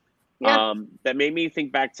scapes that made me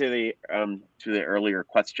think back to the earlier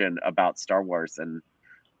question about Star Wars, and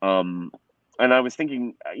I was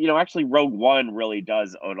thinking, actually Rogue One really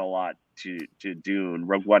does owe a lot to Dune.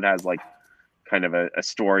 Rogue One has like kind of a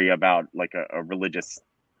story about like a religious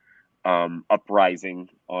uprising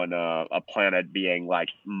on a planet being like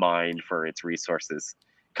mined for its resources.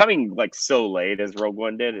 Coming like so late as Rogue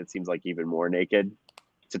One did, it seems like even more naked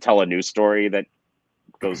to tell a new story that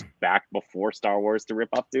goes back before Star Wars to rip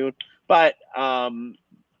off Dune. But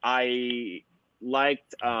I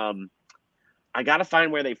liked. I gotta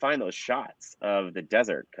find where they find those shots of the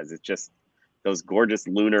desert, because it's just those gorgeous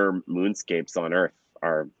lunar moonscapes on Earth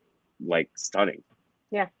are like stunning.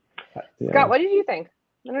 Yeah. Scott, what did you think?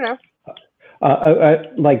 I don't know. I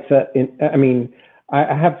like that. I mean,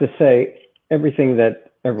 I have to say everything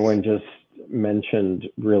that everyone just mentioned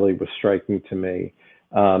really was striking to me,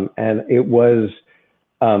 and it was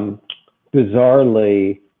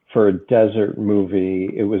bizarrely for a desert movie.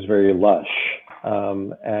 It was very lush,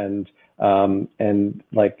 and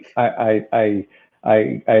like I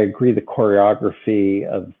agree. The choreography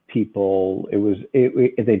of people,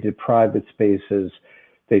 they did private spaces,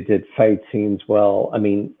 they did fight scenes well. I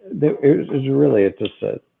mean, it was really just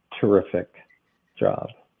a terrific job.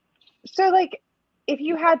 So, like, if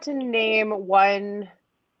you had to name one,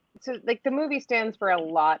 so like the movie stands for a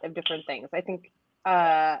lot of different things. I think,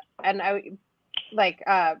 and I like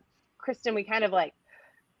Kristen, we kind of like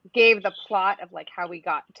gave the plot of like how we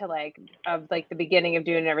got to like of like the beginning of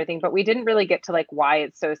Dune and everything, but we didn't really get to like why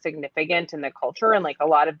it's so significant in the culture and like a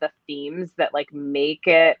lot of the themes that like make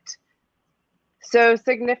it so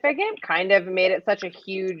significant kind of made it such a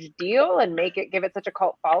huge deal and give it such a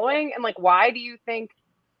cult following. And like, why do you think,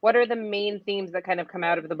 what are the main themes that kind of come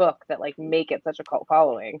out of the book that like make it such a cult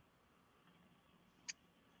following?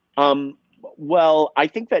 Well, I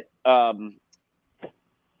think that I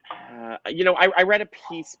read a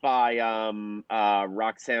piece by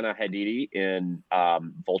Roxana Hadidi in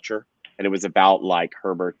Vulture, and it was about like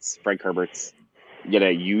Frank Herbert's,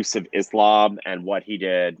 use of Islam and what he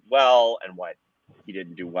did well and what he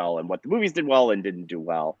didn't do well, and what the movies did well and didn't do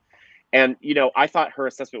well. And I thought her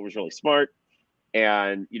assessment was really smart,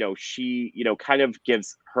 and she kind of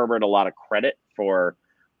gives Herbert a lot of credit for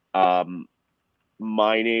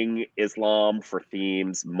mining Islam for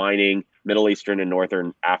themes, mining Middle Eastern and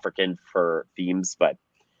Northern African for themes, but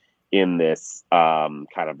in this kind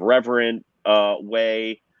of reverent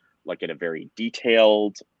way, like in a very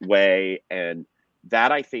detailed way. And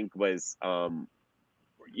that, I think, was,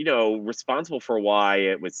 responsible for why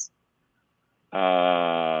it was,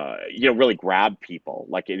 really grabbed people.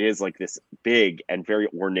 Like, it is like this big and very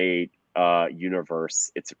ornate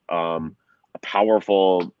universe. It's a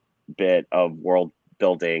powerful bit of world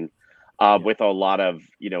building with a lot of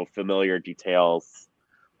familiar details,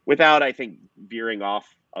 without, I think, veering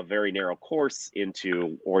off a very narrow course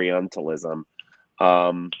into Orientalism.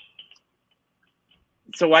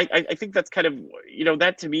 so I think that's kind of,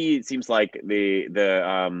 that to me seems like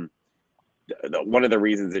the one of the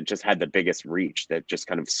reasons it just had the biggest reach, that just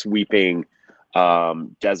kind of sweeping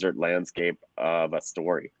desert landscape of a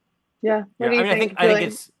story. Yeah. What do you think? I think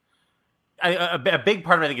it's a big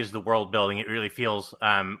part of it, I think, is the world building. It really feels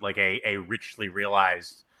like a richly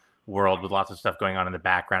realized world with lots of stuff going on in the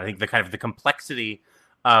background. I think the kind of the complexity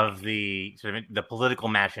of the sort of the political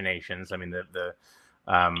machinations. I mean, the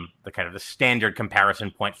kind of the standard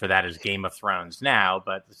comparison point for that is Game of Thrones now,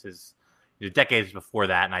 but this is decades before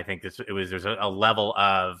that, and I think there's a level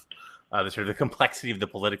of the sort of the complexity of the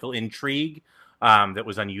political intrigue that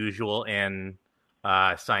was unusual in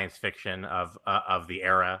science fiction of the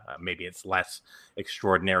era. Maybe it's less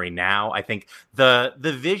extraordinary now. I think the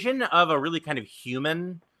vision of a really kind of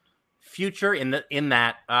human future in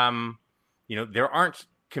that there aren't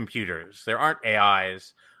computers, there aren't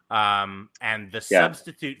AIs, and the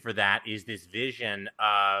substitute for that is this vision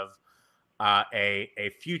of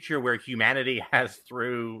a future where humanity has,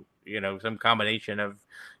 through some combination of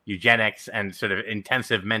eugenics and sort of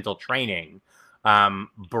intensive mental training,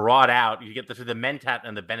 brought out. You get the Mentat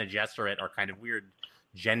and the Bene Gesserit are kind of weird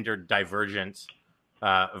gender divergent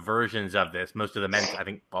versions of this. Most of the Mentat, I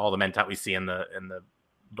think all the Mentat we see in the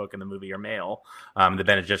book and the movie are male. The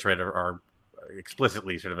Bene Gesserit are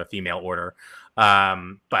explicitly sort of a female order,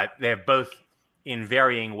 but they have both, in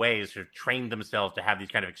varying ways, sort of trained themselves to have these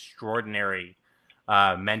kind of extraordinary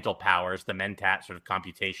mental powers. The Mentat sort of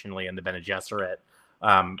computationally, and the Bene Gesserit,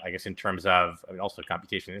 I guess, in terms of, also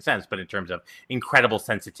computation in a sense, but in terms of incredible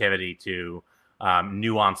sensitivity to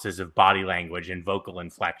nuances of body language and vocal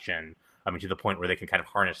inflection. To the point where they can kind of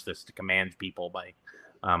harness this to command people by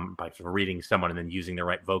sort of reading someone and then using the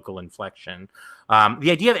right vocal inflection. The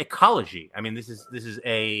idea of ecology. This is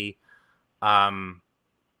a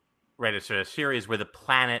a sort of series where the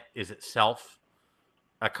planet is itself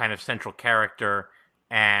a kind of central character,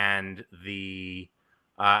 and there's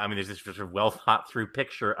this sort of well thought through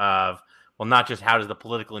picture of, well, not just how does the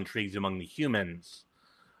political intrigues among the humans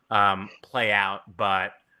play out,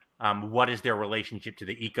 but what is their relationship to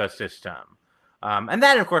the ecosystem? And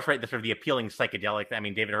then, of course, the sort of the appealing psychedelic.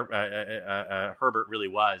 David Herbert really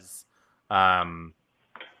was, into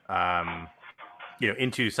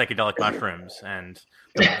psychedelic mushrooms, and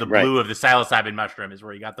the blue of the psilocybin mushroom is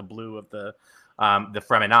where you got the blue of the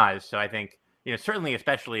Fremenage. So I think, certainly,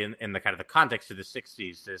 especially in the kind of the context of the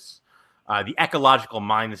 60s, this the ecological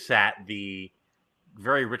mindset, the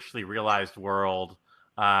very richly realized world,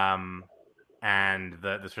 and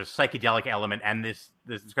the sort of psychedelic element, and this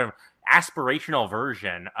kind of aspirational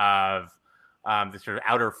version of the sort of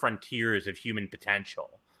outer frontiers of human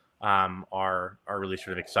potential are really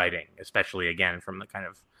sort of exciting, especially again from the kind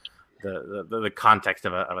of the context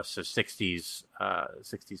of a 60s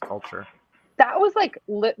culture. That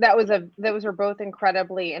were both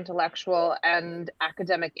incredibly intellectual and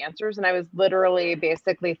academic answers, and I was literally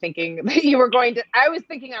basically thinking that you were going to. I was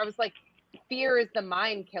like, fear is the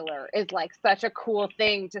mind killer is like such a cool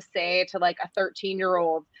thing to say to like a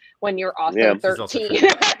 13-year-old when you're also 13.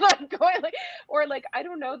 I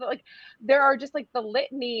don't know, that like there are just like the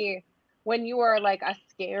litany when you are like a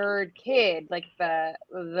scared kid, like the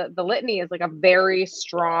litany is like a very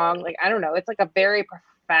strong, like, I don't know, it's like a very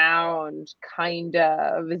profound kind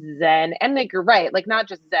of Zen. And like, you're right, like not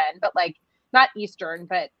just Zen, but like not Eastern,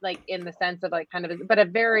 but like in the sense of like kind of, but a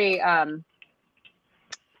very,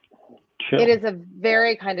 it is a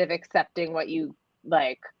very kind of accepting what you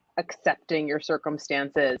like, accepting your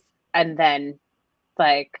circumstances, and then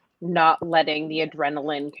like not letting the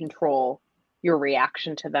adrenaline control your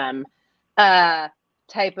reaction to them,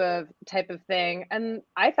 type of thing. And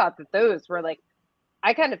I thought that those were like,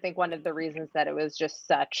 I kind of think one of the reasons that it was just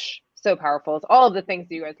so powerful is all of the things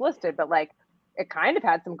that you guys listed, but like it kind of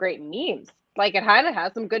had some great memes. Like it kind of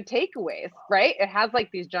has some good takeaways, right? It has like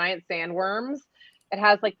these giant sandworms. It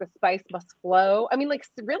has like the spice must flow. I mean, like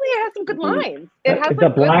really, it has some good lines. It has the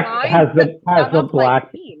like, black good has lines, the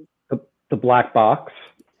black the black box.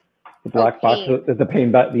 The black box, the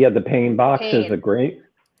pain box. Yeah, the pain box is a great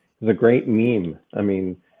meme. I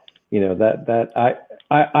mean,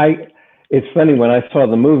 I it's funny, when I saw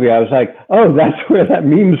the movie, I was like, oh, that's where that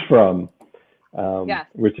meme's from.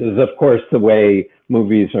 Which is, of course, the way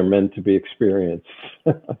movies are meant to be experienced.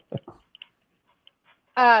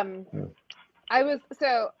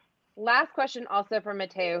 Last question also from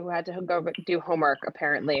Mateo, who had to go do homework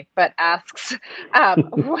apparently, but asks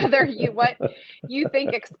what you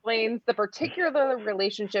think explains the particular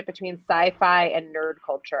relationship between sci-fi and nerd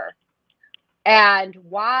culture, and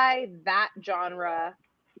why that genre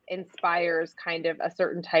inspires kind of a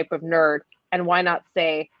certain type of nerd, and why not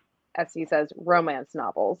say as he says, romance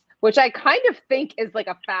novels, which I kind of think is like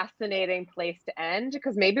a fascinating place to end,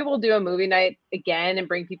 because maybe we'll do a movie night again and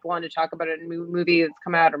bring people on to talk about a new movie that's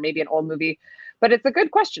come out, or maybe an old movie. But it's a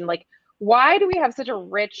good question. Like, why do we have such a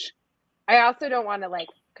rich, I also don't want to like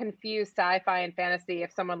confuse sci-fi and fantasy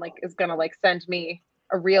if someone like is going to like send me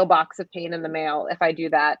a real box of pain in the mail if I do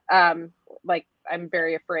that. Like, I'm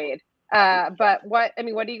very afraid. But what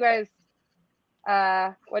do you guys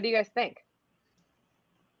think?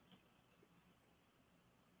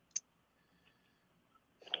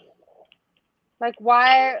 Like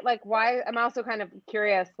why I'm also kind of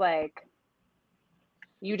curious, like,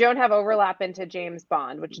 you don't have overlap into James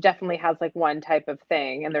Bond, which definitely has like one type of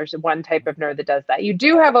thing, and there's one type of nerd that does that. You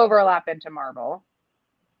do have overlap into Marvel,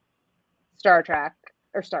 Star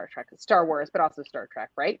Wars, but also Star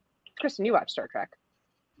Trek, right? Kristen, you watch Star Trek.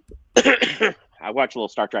 I watch a little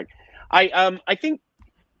Star Trek. I think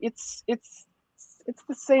it's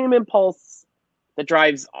the same impulse that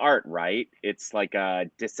drives art, right? It's like a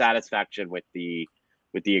dissatisfaction with the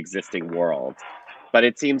existing world, but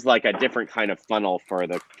it seems like a different kind of funnel for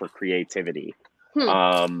creativity.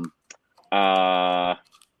 I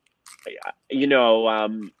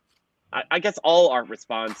guess all art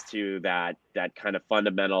responds to that kind of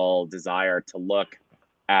fundamental desire to look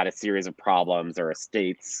at a series of problems or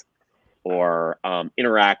states or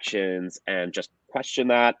interactions and just question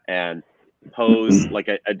that and pose like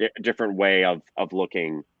a different way of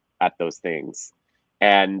looking at those things.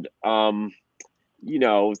 And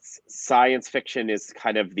science fiction is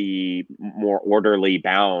kind of the more orderly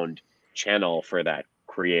bound channel for that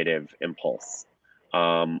creative impulse.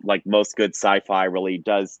 Like most good sci-fi really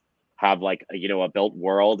does have like a built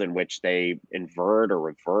world in which they invert or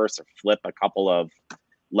reverse or flip a couple of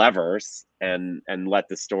levers and let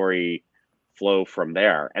the story flow from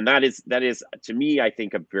there. And that is to me, I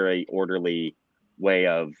think, a very orderly way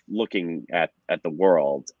of looking at the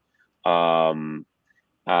world. And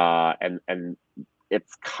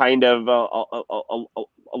it's kind of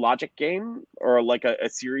a logic game, or like a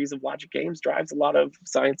series of logic games drives a lot of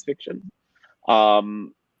science fiction.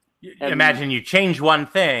 Imagine you change one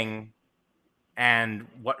thing and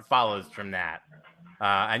what follows from that.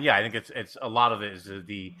 And yeah, I think it's a lot of it is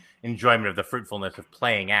the enjoyment of the fruitfulness of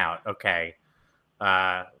playing out. Okay,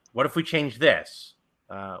 what if we change this?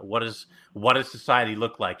 What does society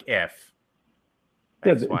look like if?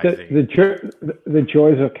 X, Y, Z? The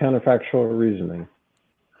joys of counterfactual reasoning.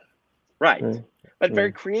 Right. But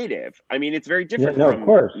very creative. I mean, it's very different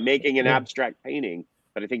from making an abstract painting,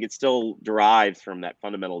 but I think it still derives from that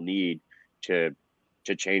fundamental need to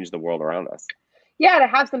change the world around us. Yeah, to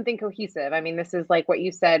have something cohesive. I mean, this is like what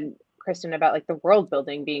you said, Kristen, about like the world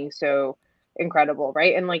building being so incredible,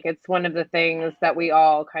 right? And like, it's one of the things that we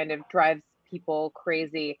all kind of drives people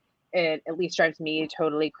crazy. It at least drives me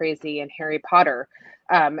totally crazy in Harry Potter,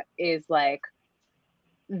 is like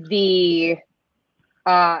the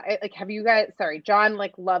have you guys, John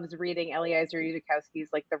like loves reading Eliezer Yudkowsky's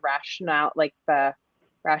like the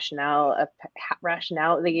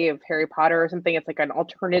rationality of Harry Potter or something. It's like an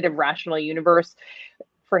alternative rational universe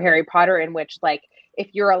for Harry Potter, in which like if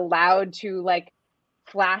you're allowed to like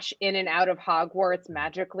flash in and out of Hogwarts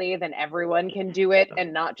magically, then everyone can do it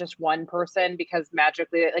and not just one person, because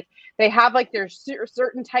magically like they have like there's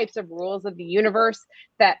certain types of rules of the universe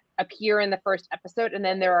that appear in the first episode, and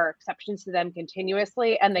then there are exceptions to them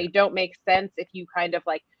continuously, and they don't make sense if you kind of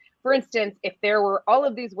like, for instance, if there were all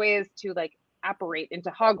of these ways to like apparate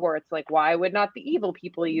into Hogwarts, like why would not the evil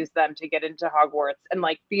people use them to get into Hogwarts? And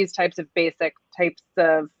like these types of basic types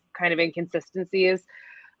of kind of inconsistencies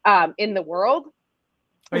in the world.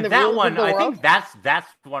 I mean, that one, I think that's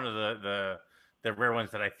one of the rare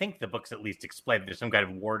ones that I think the books at least explain. There's some kind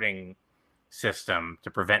of warding system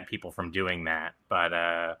to prevent people from doing that. But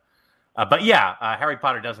yeah, Harry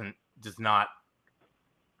Potter does not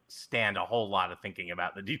stand a whole lot of thinking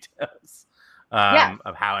about the details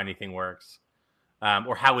of how anything works,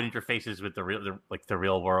 or how it interfaces with the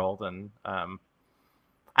real world. And I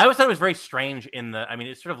always thought it was very strange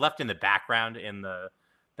it's sort of left in the background in the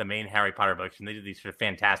main Harry Potter books, and they did these sort of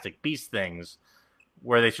Fantastic Beasts things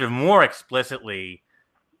where they sort of more explicitly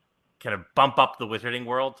kind of bump up the wizarding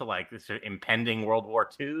world to like this sort of impending World War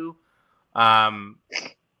II. And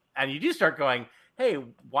you do start going, hey,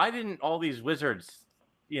 why didn't all these wizards,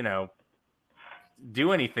 do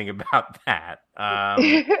anything about that?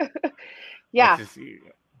 Yeah.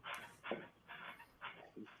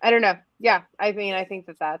 I don't know. Yeah. I mean, I think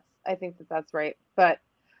that's right. But,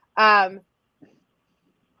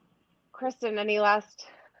 Kristen, any last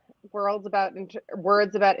words about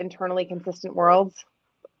internally consistent worlds?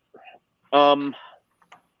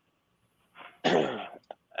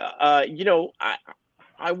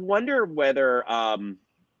 I wonder whether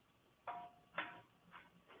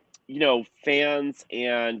fans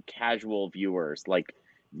and casual viewers, like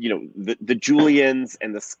the Julians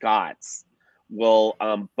and the Scotts, will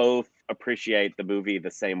both appreciate the movie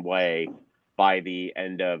the same way by the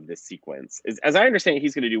end of the sequence. As I understand it,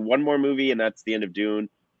 he's going to do one more movie, and that's the end of Dune.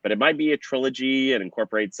 But it might be a trilogy and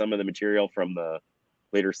incorporate some of the material from the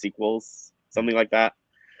later sequels, something like that.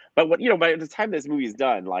 But by the time this movie is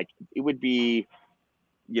done, like, it would be,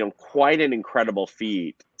 quite an incredible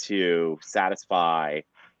feat to satisfy,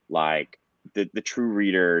 like, the true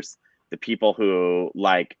readers, the people who,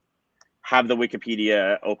 like, have the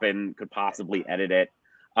Wikipedia open, could possibly edit it,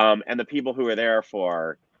 and the people who are there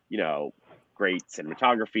for, great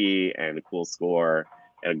cinematography and a cool score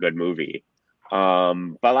and a good movie.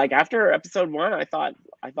 But like after episode 1, I thought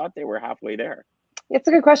they were halfway there. It's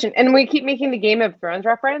a good question. And we keep making the Game of Thrones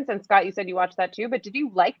reference. And Scott, you said you watched that too, but did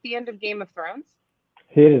you like the end of Game of Thrones?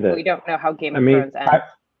 Hated it. We don't know how Game of Thrones ends.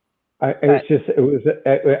 I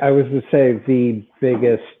was to say the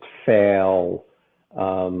biggest fail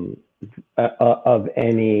of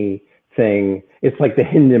anything. It's like the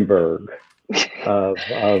Hindenburg of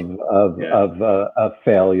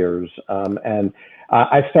failures. And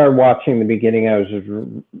I started watching the beginning.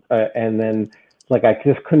 And then like I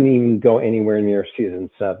just couldn't even go anywhere near season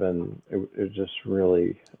 7. It was just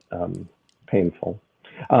really painful.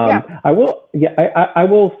 I will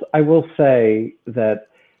say that.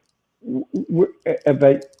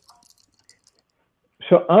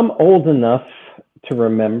 So I'm old enough to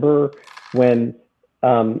remember when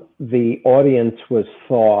the audience was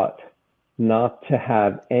thought not to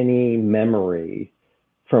have any memory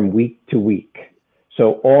from week to week.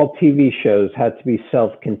 So all TV shows had to be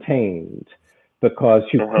self-contained because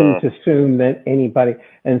you couldn't assume that anybody.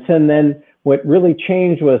 And so then what really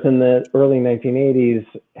changed was in the early 1980s,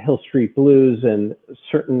 Hill Street Blues and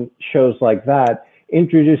certain shows like that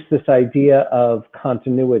introduced this idea of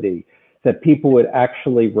continuity, that people would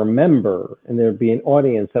actually remember, and there'd be an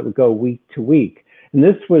audience that would go week to week. And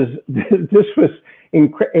this was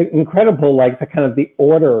incredible, like the kind of the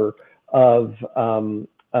order of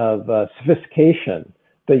sophistication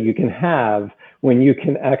that you can have when you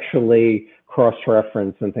can actually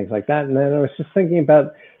cross-reference and things like that. And then I was just thinking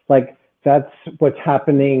about, like, that's what's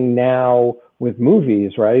happening now with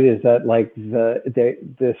movies, right? Is that like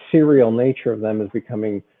the serial nature of them is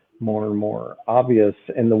becoming more and more obvious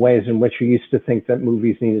in the ways in which we used to think that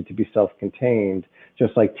movies needed to be self-contained,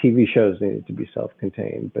 just like TV shows needed to be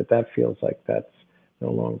self-contained. But that feels like that's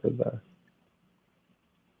no longer the.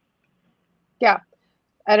 Yeah,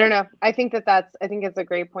 I don't know. I think it's a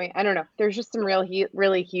great point. I don't know. There's just some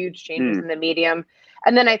really huge changes in the medium.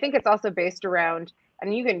 And then I think it's also based around,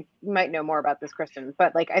 and you might know more about this, Kristen,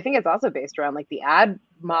 but like, I think it's also based around like the ad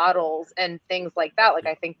models and things like that. Like,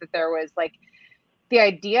 I think that there was like, the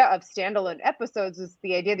idea of standalone episodes is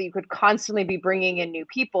the idea that you could constantly be bringing in new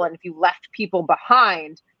people. And if you left people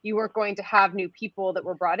behind, you weren't going to have new people that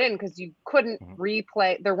were brought in because you couldn't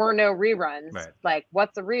replay. There were no reruns. Right. Like,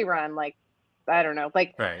 what's a rerun? Like, I don't know.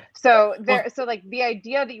 Like, right. So like the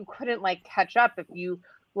idea that you couldn't like catch up if you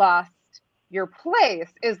lost your place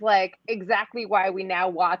is like exactly why we now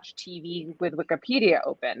watch TV with Wikipedia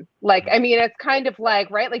open. Like, I mean, it's kind of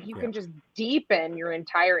like, right? Like you can just deepen your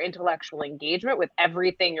entire intellectual engagement with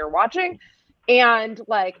everything you're watching. And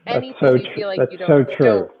like anything you feel like you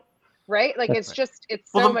don't, right? Like it's just,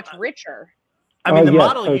 it's so much richer. I mean, the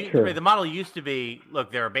model used to be,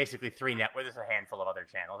 look, there are basically 3 networks. There's a handful of other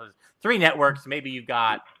channels. There's 3 networks. Maybe you've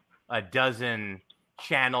got a dozen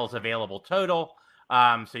channels available total.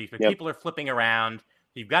 So people are flipping around.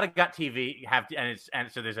 You've got a gut TV,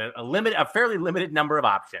 so there's a fairly limited number of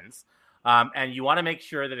options, and you want to make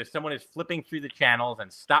sure that if someone is flipping through the channels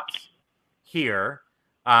and stops here,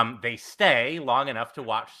 they stay long enough to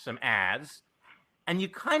watch some ads, and you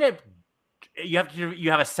have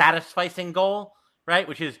a satisficing goal, right?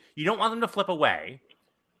 Which is you don't want them to flip away,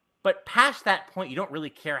 but past that point, you don't really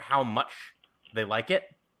care how much they like it.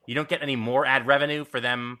 You don't get any more ad revenue for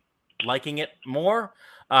them liking it more.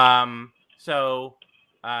 So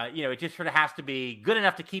it just sort of has to be good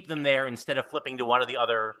enough to keep them there instead of flipping to one of the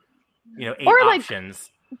other, 8 options.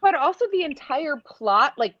 But also the entire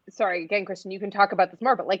plot, like, sorry, again, Kristen, you can talk about this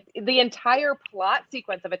more, but like the entire plot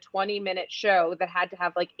sequence of a 20-minute show that had to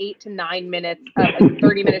have like 8 to 9 minutes, a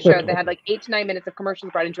 30-minute show that had like 8 to 9 minutes of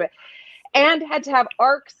commercials brought into it, and had to have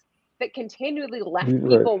arcs that continually left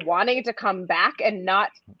people wanting to come back and not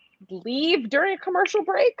leave during a commercial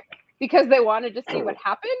break because they wanted to see what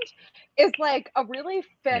happened, is like a really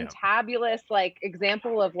fantabulous like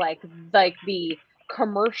example of like the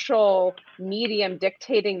commercial medium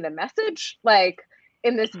dictating the message, like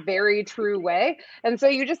in this very true way. And so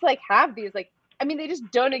you just like have these like, I mean, they just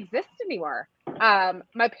don't exist anymore.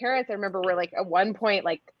 My parents, I remember, were like at one point,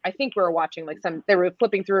 like I think we were watching like they were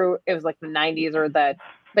flipping through, it was like the 90s or the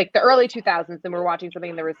early 2000s, and we were watching something,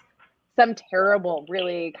 and there was some terrible,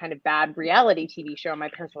 really kind of bad reality TV show. And my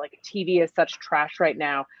parents were like, TV is such trash right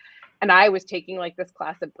now. And I was taking like this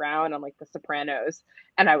class of Brown on like The Sopranos.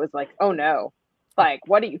 And I was like, oh no, like,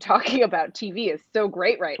 what are you talking about? TV is so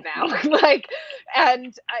great right now. Like,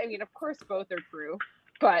 and I mean, of course, both are true,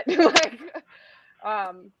 but like,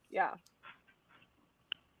 yeah.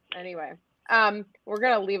 Anyway, we're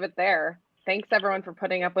going to leave it there. Thanks everyone for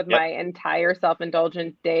putting up with my entire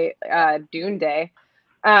self-indulgent day, Dune day.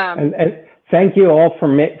 And thank you all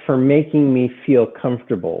for making me feel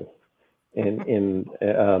comfortable in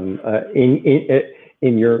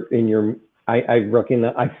your. I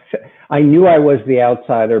recognize. I knew I was the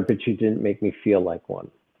outsider, but you didn't make me feel like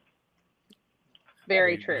one.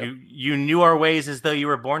 Very true. You knew our ways as though you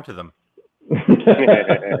were born to them.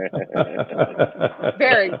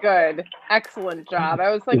 Very good, excellent job.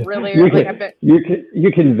 I was like really you like can, a bit.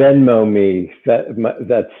 You can Venmo me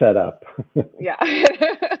that setup. Yeah.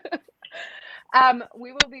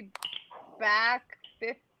 We will be back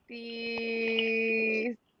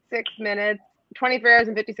 56 minutes, 23 hours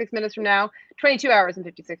and 56 minutes from now, 22 hours and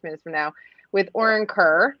 56 minutes from now, with Oren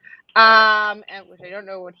Kerr, and which I don't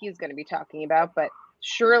know what he's going to be talking about, but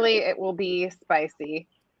surely it will be spicy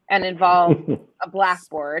and involve a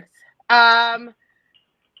blackboard.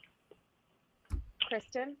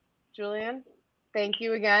 Kristen, Julian, thank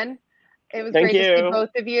you again. It was great to see both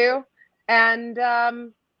of you. And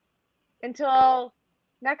until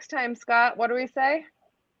next time, Scott, what do we say?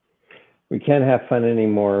 We can't have fun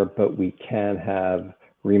anymore, but we can have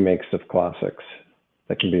remakes of classics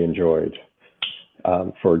that can be enjoyed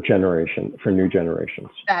for new generations.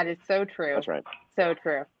 That is so true. That's right. So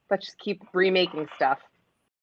true. Let's just keep remaking stuff.